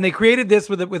 Yeah. And they created this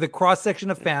with a cross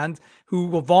section of fans who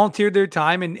will volunteer their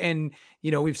time and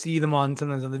we've seen them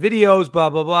sometimes on the videos, blah,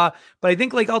 blah, blah. But I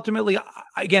think ultimately,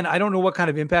 again, I don't know what kind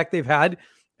of impact they've had.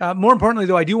 More importantly,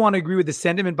 though, I do want to agree with the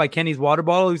sentiment by Kenny's water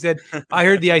bottle, who said, I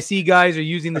heard the IC guys are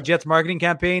using the Jets marketing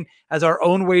campaign as our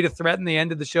own way to threaten the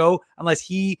end of the show unless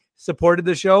he supported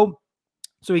the show.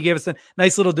 So he gave us a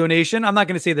nice little donation. I'm not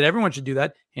going to say that everyone should do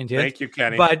that. Hint, hint. Thank you,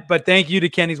 Kenny. But thank you to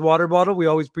Kenny's water bottle. We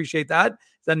always appreciate that.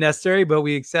 It's unnecessary, but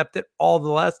we accept it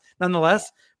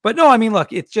nonetheless. But no,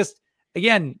 look, it's just,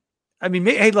 again,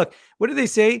 hey, look, what do they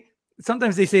say?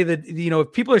 Sometimes they say that,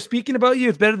 if people are speaking about you,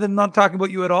 it's better than not talking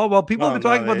about you at all. Well, people have been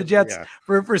talking about the Jets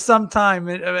for some time,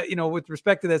 with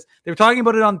respect to this. They were talking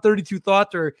about it on 32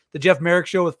 Thoughts or the Jeff Merrick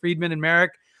show with Friedman and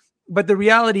Merrick. But the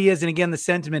reality is, and again, the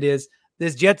sentiment is,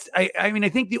 this Jets, I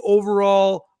think the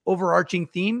overarching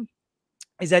theme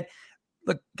is that,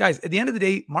 look, guys, at the end of the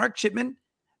day, Mark Chipman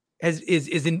this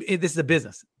is a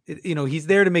business. He's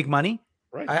there to make money.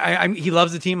 Right. He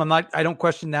loves the team. I don't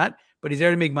question that, but he's there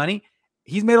to make money.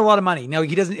 He's made a lot of money. Now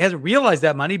hasn't realized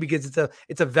that money because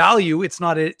it's a value. It's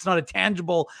not a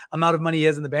tangible amount of money he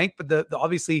has in the bank, but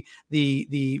obviously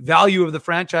the value of the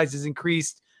franchise has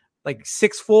increased like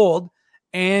sixfold,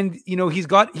 and he's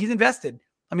invested.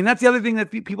 That's the other thing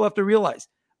that people have to realize.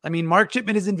 Mark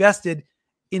Chipman is invested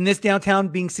in this downtown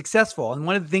being successful. And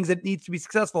one of the things that needs to be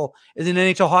successful is an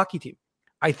NHL hockey team.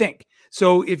 I think.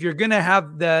 So if you're going to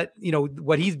have that,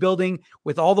 what he's building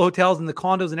with all the hotels and the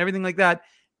condos and everything like that,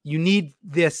 you need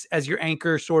this as your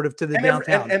anchor sort of to the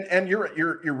downtown. And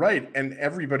you're right. And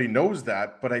everybody knows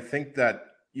that. But I think that,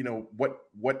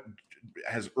 what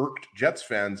has irked Jets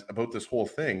fans about this whole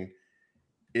thing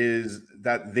is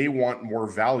that they want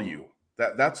more value.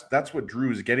 That's what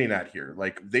Drew is getting at here.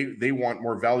 Like they want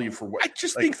more value for what I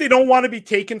just think they don't want to be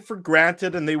taken for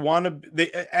granted, and they want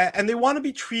to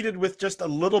be treated with just a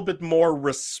little bit more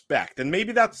respect. And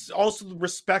maybe that's also the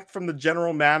respect from the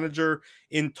general manager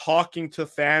in talking to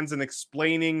fans and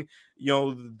explaining,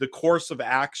 the course of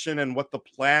action and what the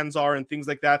plans are and things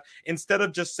like that, instead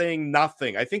of just saying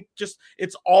nothing. I think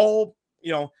it's all,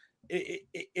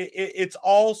 it's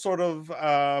all sort of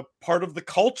part of the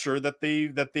culture that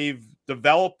they've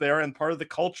developed there, and part of the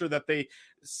culture that they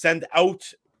send out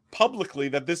publicly,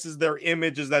 that this is their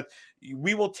image, is that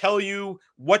we will tell you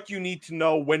what you need to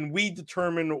know when we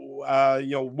determine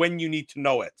when you need to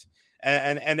know it,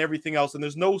 and everything else. And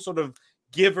there's no sort of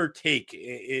give or take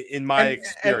in my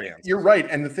experience. And you're right.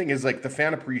 And the thing is, like, the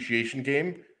fan appreciation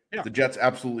game, the Jets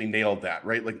absolutely nailed that,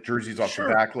 right? Like jerseys off the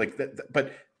back, like that,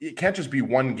 but it can't just be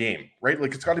one game, right?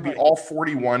 Like it's got to be all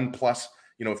 41 plus,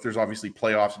 if there's obviously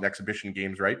playoffs and exhibition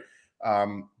games, right?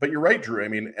 But you're right, Drew. I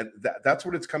mean, that's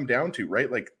what it's come down to,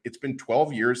 right? Like it's been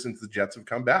 12 years since the Jets have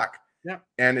come back. Yeah.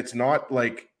 And it's not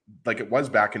like it was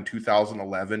back in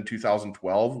 2011,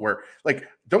 2012, where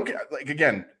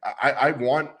again, I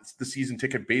want the season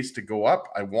ticket base to go up.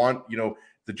 I want,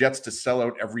 the Jets to sell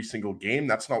out every single game.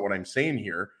 That's not what I'm saying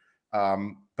here.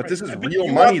 But this is real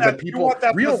money that people,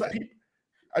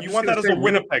 you want that as a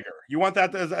Winnipegger. You want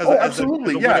that as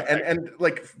absolutely, yeah. And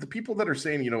like the people that are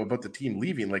saying, about the team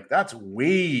leaving, like that's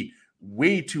way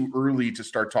too early to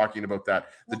start talking about that.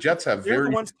 The Jets have the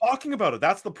ones talking about it.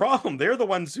 That's the problem. They're the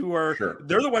ones who are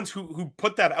they're the ones who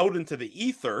put that out into the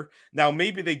ether. Now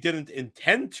maybe they didn't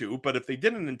intend to, but if they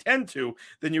didn't intend to,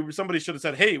 then somebody should have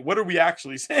said, "Hey, what are we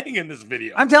actually saying in this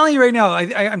video?" I'm telling you right now.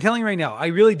 I'm telling you right now. I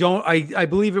really don't. I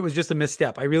believe it was just a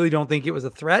misstep. I really don't think it was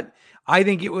a threat. I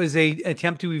think it was a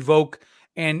attempt to evoke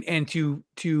and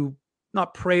to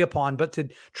not prey upon, but to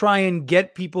try and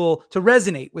get people to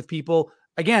resonate with people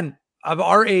again of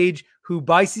our age who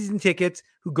buy season tickets,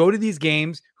 who go to these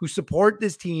games, who support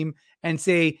this team, and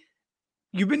say,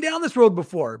 you've been down this road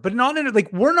before, but not in it.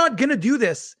 Like, we're not going to do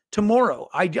this tomorrow.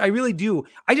 I really do.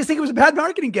 I just think it was a bad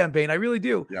marketing campaign. I really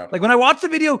do. Yeah. Like when I watched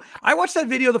that video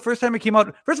the first time it came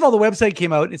out. First of all, the website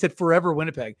came out and it said Forever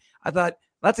Winnipeg. I thought,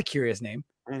 that's a curious name.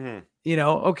 Mm-hmm.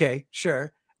 Okay,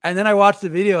 sure. And then I watched the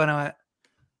video and I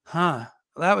went,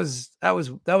 that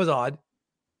was odd.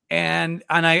 And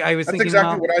I was That's thinking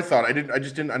exactly what I thought. I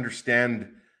just didn't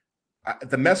understand.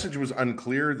 The message was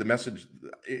unclear. The message,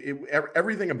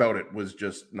 everything about it was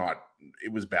just not.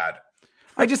 It was bad.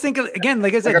 I just think again,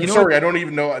 like I said, I'm sorry, I don't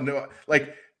even know.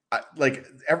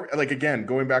 Again,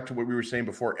 going back to what we were saying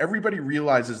before, everybody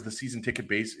realizes the season ticket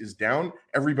base is down.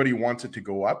 Everybody wants it to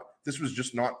go up. This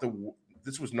was not the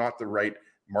right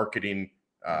marketing.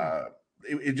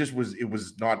 It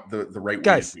was not the right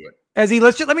way to do it. Ezzy,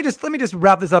 let me just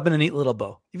wrap this up in a neat little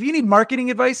bow. If you need marketing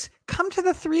advice, come to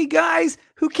the three guys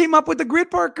who came up with the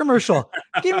Grit Park commercial,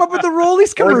 came up with the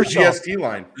Rollies commercial, or the GST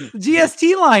line.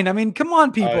 GST line. I mean, come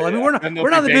on, people. I mean, we're not in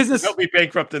the business. They'll be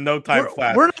bankrupt in no time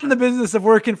flat. We're not in the business of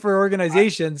working for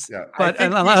organizations, but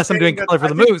unless I'm doing color for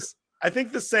the Moose. I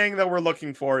think the saying that we're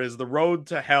looking for is the road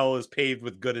to hell is paved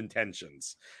with good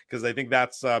intentions, because I think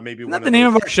that's maybe Isn't that the name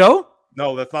of our show?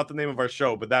 No, that's not the name of our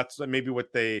show, but that's maybe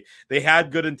what they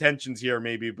had good intentions here,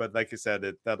 maybe. But like I said,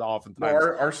 that oftentimes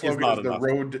our slogan is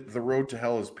the road to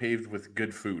hell is paved with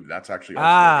good food. That's actually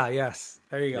our slogan. Yes,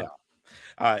 there you go.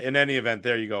 Yeah. In any event,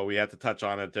 there you go. We had to touch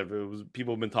on it.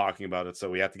 People have been talking about it, so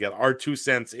we have to get our 2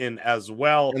 cents in as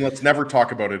well. And let's never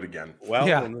talk about it again. Well,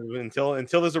 until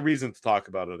there's a reason to talk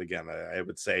about it again, I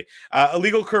would say.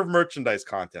 Illegal Curve merchandise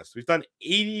contest. We've done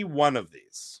 81 of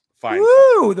these. Fine.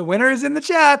 Woo! The winner is in the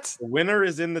chat. The winner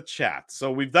is in the chat.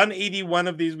 So we've done 81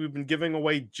 of these. We've been giving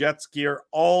away Jets gear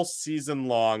all season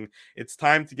long. It's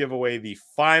time to give away the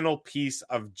final piece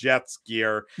of Jets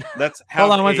gear. Let's have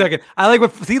hold on 1 second. I like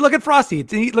look at Frosty.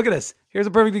 Look at this. Here's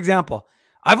a perfect example.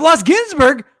 I've lost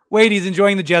Ginsburg. Wait, he's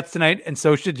enjoying the Jets tonight, and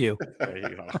so should you. There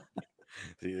you go.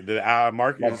 The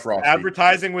market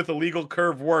advertising with Illegal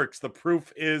Curve works. The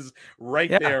proof is right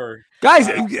there, guys.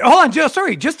 Hold on, just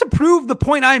to prove the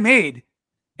point I made,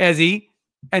 Ezzy,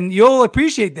 and you'll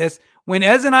appreciate this. When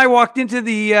Ez and I walked into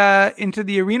the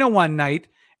arena one night,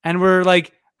 and we're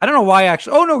like, I don't know why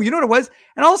actually. Oh no, you know what it was?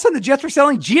 And all of a sudden, the Jets were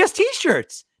selling GST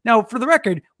shirts. Now, for the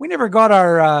record, we never got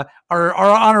our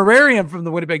honorarium from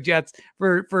the Winnipeg Jets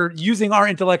for using our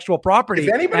intellectual property.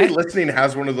 If anybody listening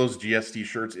has one of those GST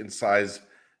shirts in size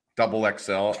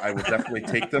XXL, I would definitely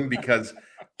take them because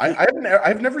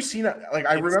I've never seen it. Like,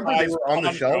 I remember they were on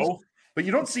the shelves, but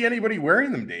you don't see anybody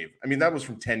wearing them, Dave. I mean, that was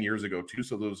from 10 years ago too,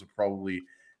 so those have probably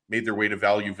made their way to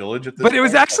Value Village at this point.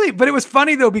 But it was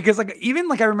funny though, because I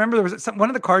remember there was one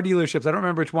of the car dealerships. I don't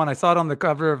remember which one. I saw it on the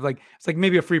cover of it's like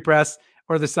maybe a Free Press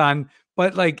or the Sun,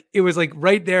 but like it was like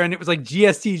right there, and it was like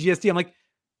GST. I'm like,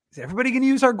 is everybody going to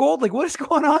use our gold? Like, what is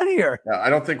going on here? Yeah, I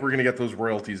don't think we're going to get those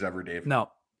royalties ever, Dave. No,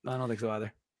 I don't think so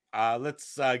either.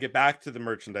 Let's get back to the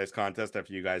merchandise contest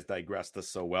after you guys digressed us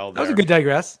so well. That was a good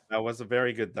digress. That was a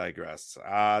very good digress.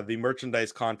 The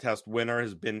merchandise contest winner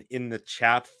has been in the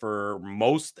chat for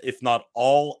most, if not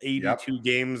all, 82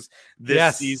 games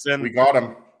this season. We got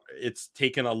him. It's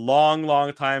taken a long,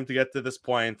 long time to get to this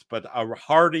point, but a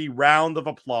hearty round of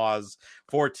applause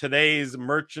for today's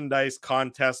merchandise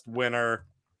contest winner,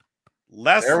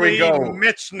 Leslie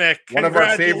Michnick. One of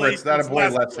our favorites. That a boy,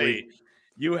 Leslie.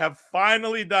 You have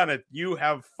finally done it. You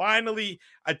have finally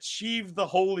achieved the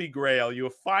Holy Grail. You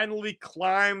have finally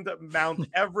climbed Mount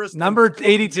Everest. Number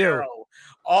 82.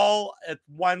 All at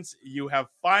once. You have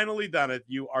finally done it.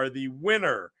 You are the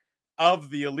winner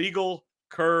of the Illegal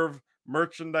Curve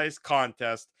merchandise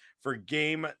contest for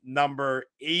game number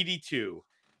 82.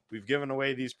 We've given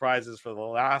away these prizes for the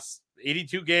last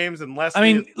 82 games. And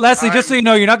Leslie, just so you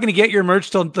know, you're not going to get your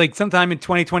merch till like sometime in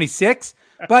 2026.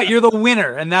 But you're the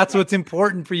winner, and that's what's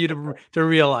important for you to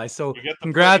realize. So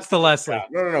congrats to Leslie.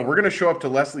 No. We're going to show up to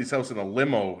Leslie's house in a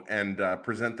limo and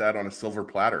present that on a silver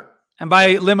platter. And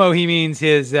by limo, he means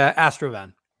his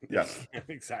Astrovan. Yes.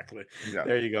 Exactly. Yeah.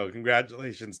 There you go.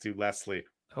 Congratulations to Leslie.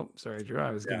 Oh, sorry, Drew. I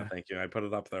was going to. Thank you. I put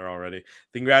it up there already.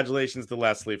 Congratulations to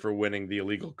Leslie for winning the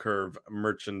Illegal Curve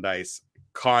merchandise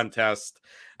contest.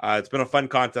 It's been a fun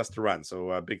contest to run.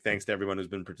 So big thanks to everyone who's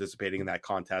been participating in that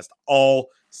contest all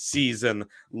season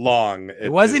long.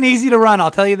 It wasn't easy to run,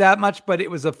 I'll tell you that much, but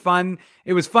it was fun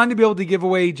to be able to give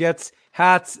away Jets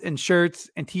hats and shirts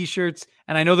and t-shirts.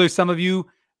 And I know there's some of you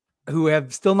who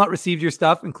have still not received your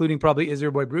stuff, including probably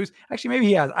Israel Boy Bruce. Actually, maybe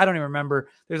he has. I don't even remember.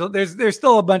 There's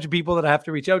still a bunch of people that I have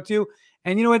to reach out to.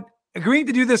 And you know what? Agreeing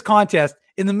to do this contest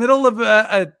in the middle of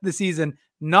the season,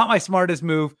 not my smartest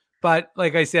move. But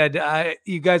like I said,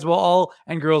 you guys will all,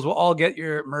 and girls will all get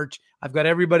your merch. I've got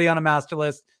everybody on a master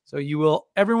list. So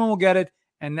everyone will get it.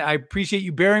 And I appreciate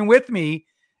you bearing with me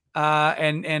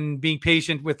and being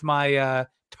patient with my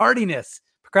tardiness.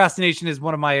 Procrastination is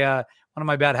one of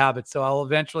my bad habits. So I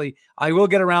will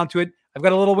get around to it. I've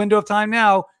got a little window of time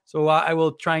now. So I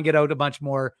will try and get out a bunch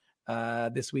more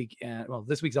this week.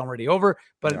 This week's already over,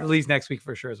 but at least next week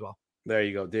for sure as well. There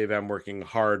you go, Dave. I'm working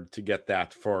hard to get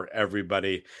that for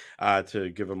everybody,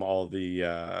 to give them all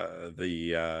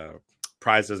the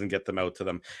prizes and get them out to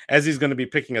them, as he's going to be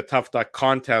picking a Tough Duck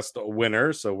contest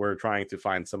winner. So we're trying to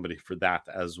find somebody for that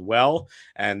as well.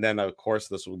 And then, of course,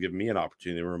 this will give me an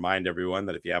opportunity to remind everyone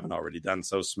that if you haven't already done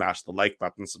so, smash the like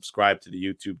button, subscribe to the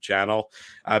YouTube channel.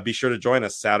 Be sure to join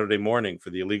us Saturday morning for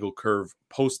the Illegal Curve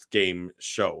post-game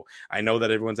show. I know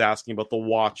that everyone's asking about the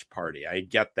watch party. I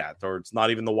get that. Or it's not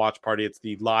even the watch party. It's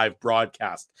the live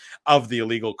broadcast of the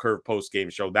Illegal Curve post-game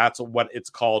show. That's what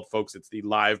it's called, folks. It's the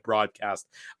live broadcast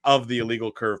of the Illegal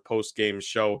Curve post-game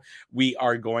show. We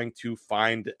are going to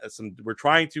we're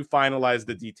trying to finalize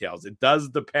the details. It does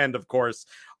depend, of course,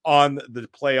 on the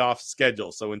playoff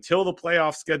schedule. So until the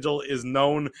playoff schedule is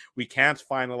known, we can't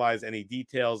finalize any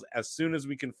details. As soon as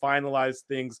we can finalize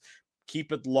things,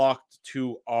 keep it locked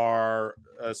to our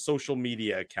social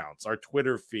media accounts, our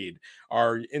Twitter feed,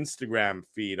 our Instagram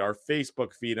feed, our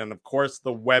Facebook feed, and of course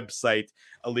the website,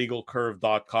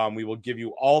 illegalcurve.com. We will give you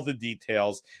all the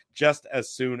details just as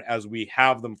soon as we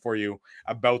have them for you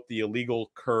about the Illegal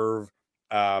Curve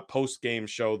post-game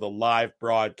show, the live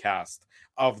broadcast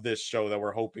of this show that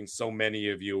we're hoping so many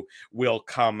of you will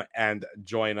come and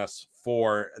join us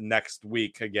for next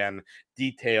week. Again,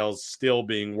 details still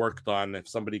being worked on. If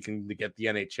somebody can get the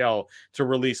NHL to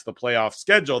release the playoff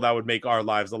schedule, that would make our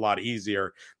lives a lot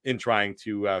easier in trying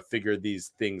to figure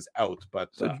these things out. But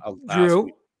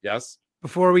Drew, yes,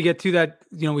 before we get to that,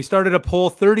 we started a poll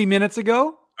 30 minutes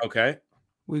ago. Okay.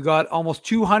 We got almost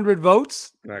 200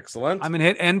 votes. Excellent. I'm going to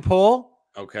hit end poll.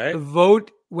 Okay. The vote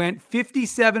went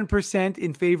 57%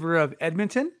 in favor of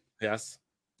Edmonton. Yes.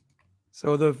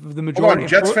 So the majority.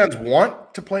 Jets fans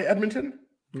want to play Edmonton?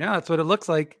 Yeah, that's what it looks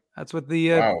like. That's what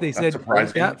they said.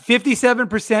 Surprising. Yeah,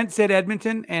 57% said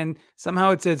Edmonton, and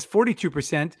somehow it says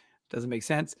 42%. Doesn't make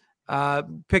sense.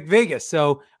 Pick Vegas.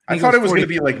 So I thought it was going to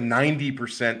be like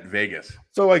 90% Vegas.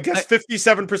 So I guess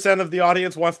 57% of the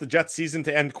audience wants the Jets season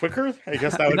to end quicker. I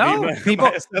guess that would be my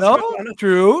assessment.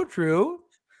 True.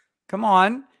 Come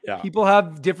on. Yeah. People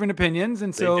have different opinions.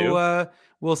 And so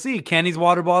we'll see. Kenny's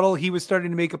water bottle, he was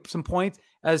starting to make up some points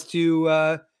as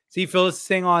to see Phyllis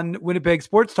saying on Winnipeg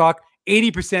Sports Talk,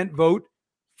 80% vote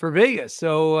for Vegas.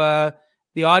 So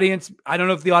the audience, I don't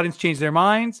know if the audience changed their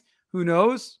minds. Who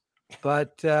knows?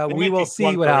 But we will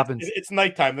see what happens. It's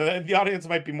nighttime. The audience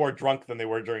might be more drunk than they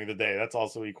were during the day. That's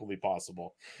also equally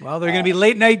possible. Well, they're going to be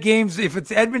late night games. If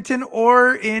it's Edmonton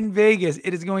or in Vegas,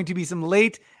 it is going to be some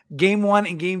late game 1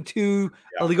 and game 2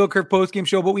 Illegal Curve post-game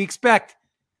show. But we expect.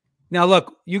 Now,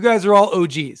 look, you guys are all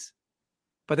OGs,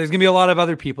 but there's going to be a lot of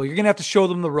other people. You're going to have to show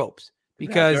them the ropes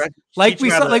because teach them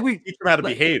how to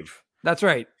behave. That's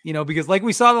right. Because like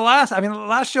we saw the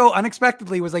last show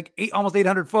unexpectedly was like almost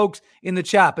 800 folks in the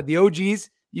chat, but the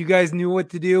OGs, you guys knew what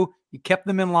to do. You kept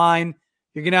them in line.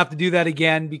 You're going to have to do that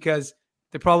again because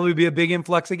there'll probably be a big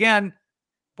influx again,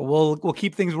 but we'll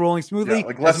keep things rolling smoothly. Yeah,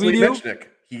 like Leslie Mitchnick.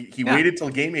 He waited till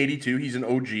game 82. He's an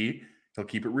OG. He'll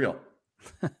keep it real.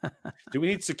 Do we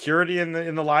need security in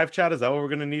the live chat? Is that what we're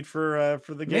going to need for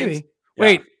the games?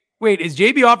 Maybe. Wait, is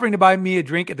JB offering to buy me a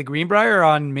drink at the Greenbrier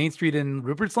on Main Street in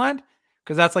Rupertsland?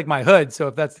 Because that's like my hood. So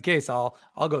if that's the case, I'll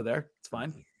go there. It's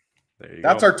fine.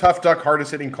 That's our Tough Duck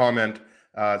hardest hitting comment.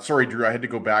 Sorry, Drew, I had to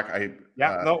go back.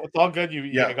 No, it's all good.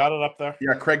 You got it up there.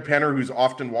 Yeah, Craig Penner, who's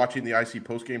often watching the IC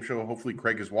postgame show. Hopefully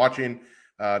Craig is watching.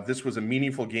 This was a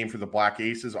meaningful game for the Black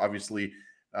Aces. Obviously,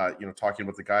 talking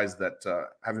about the guys that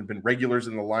haven't been regulars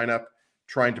in the lineup,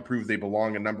 trying to prove they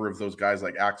belong. A number of those guys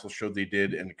like Axel showed they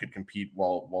did and could compete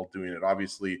while doing it.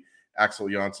 Obviously, Axel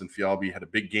Janssen-Fjällby had a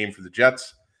big game for the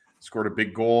Jets, scored a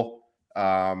big goal.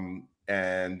 And,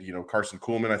 Carson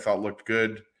Kuhlman, I thought looked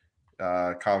good.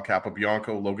 Kyle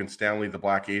Capobianco, Logan Stanley, the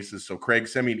Black Aces. So Craig,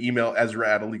 send me an email,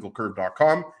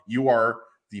 ezra@illegalcurve.com. You are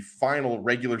the final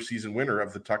regular season winner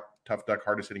of the Tough Duck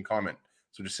hardest hitting comment.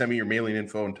 So just send me your mailing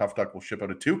info and Tough Duck will ship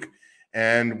out a toque.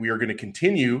 And we are going to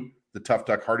continue the Tough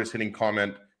Duck hardest hitting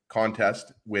comment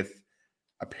contest with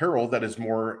apparel that is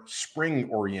more spring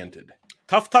oriented.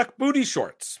 Tough Duck booty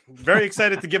shorts. Very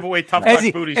excited to give away Tough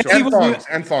Duck booty shorts.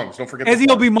 And thongs. Don't forget. Ezzy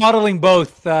will be modeling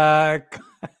both. And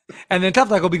then Tough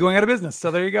Duck will be going out of business.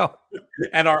 So there you go.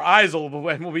 And our eyes will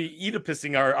be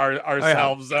Oedipusing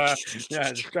ourselves. Just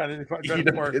trying to work.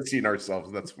 Oedipusing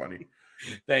ourselves. That's funny.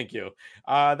 Thank you.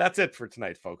 That's it for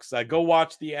tonight, folks. Go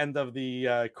watch the end of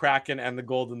the Kraken and the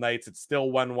Golden Knights. It's still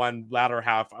 1-1 latter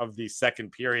half of the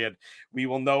second period. We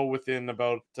will know within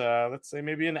about, let's say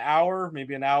maybe an hour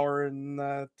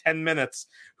and 10 minutes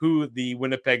who the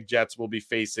Winnipeg Jets will be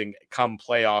facing come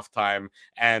playoff time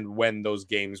and when those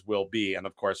games will be. And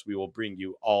of course, we will bring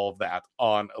you all of that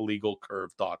on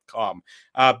illegalcurve.com.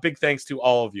 Big thanks to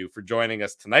all of you for joining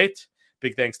us tonight.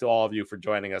 Big thanks to all of you for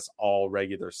joining us all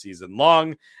regular season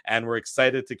long. And we're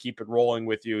excited to keep it rolling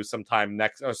with you sometime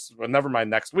next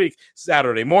week,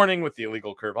 Saturday morning with the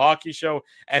Illegal Curve Hockey Show.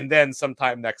 And then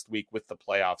sometime next week with the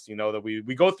playoffs. You know that we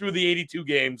go through the 82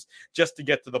 games just to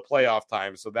get to the playoff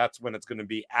time. So that's when it's going to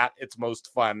be at its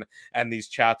most fun. And these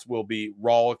chats will be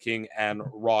rollicking and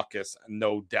raucous,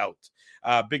 no doubt.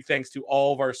 Big thanks to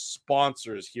all of our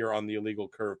sponsors here on the Illegal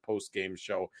Curve post-game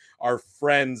show. Our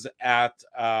friends at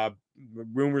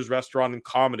Rumors Restaurant and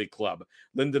Comedy Club,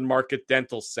 Linden Market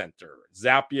Dental Center,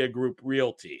 Zappia Group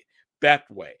Realty,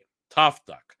 Betway, Tough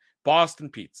Duck, Boston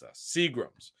Pizza,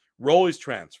 Seagram's, Rolly's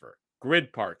Transfer,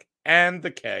 Grid Park, and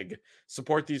The Keg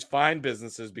support these fine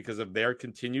businesses because of their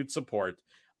continued support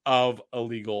of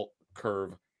Illegal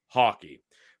Curve Hockey.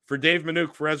 For Dave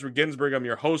Minuk, for Ezra Ginsburg, I'm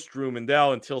your host, Drew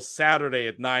Mandel. Until Saturday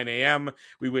at 9 a.m.,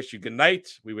 we wish you good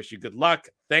night. We wish you good luck.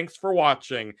 Thanks for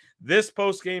watching this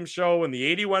postgame show and the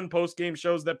 81 postgame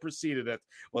shows that preceded it.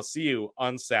 We'll see you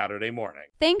on Saturday morning.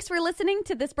 Thanks for listening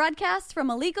to this broadcast from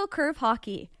Illegal Curve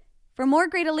Hockey. For more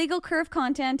great Illegal Curve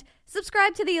content,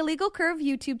 subscribe to the Illegal Curve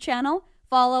YouTube channel,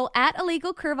 follow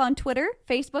 @Illegal Curve on Twitter,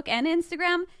 Facebook, and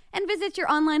Instagram, and visit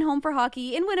your online home for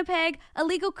hockey in Winnipeg,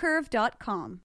 illegalcurve.com.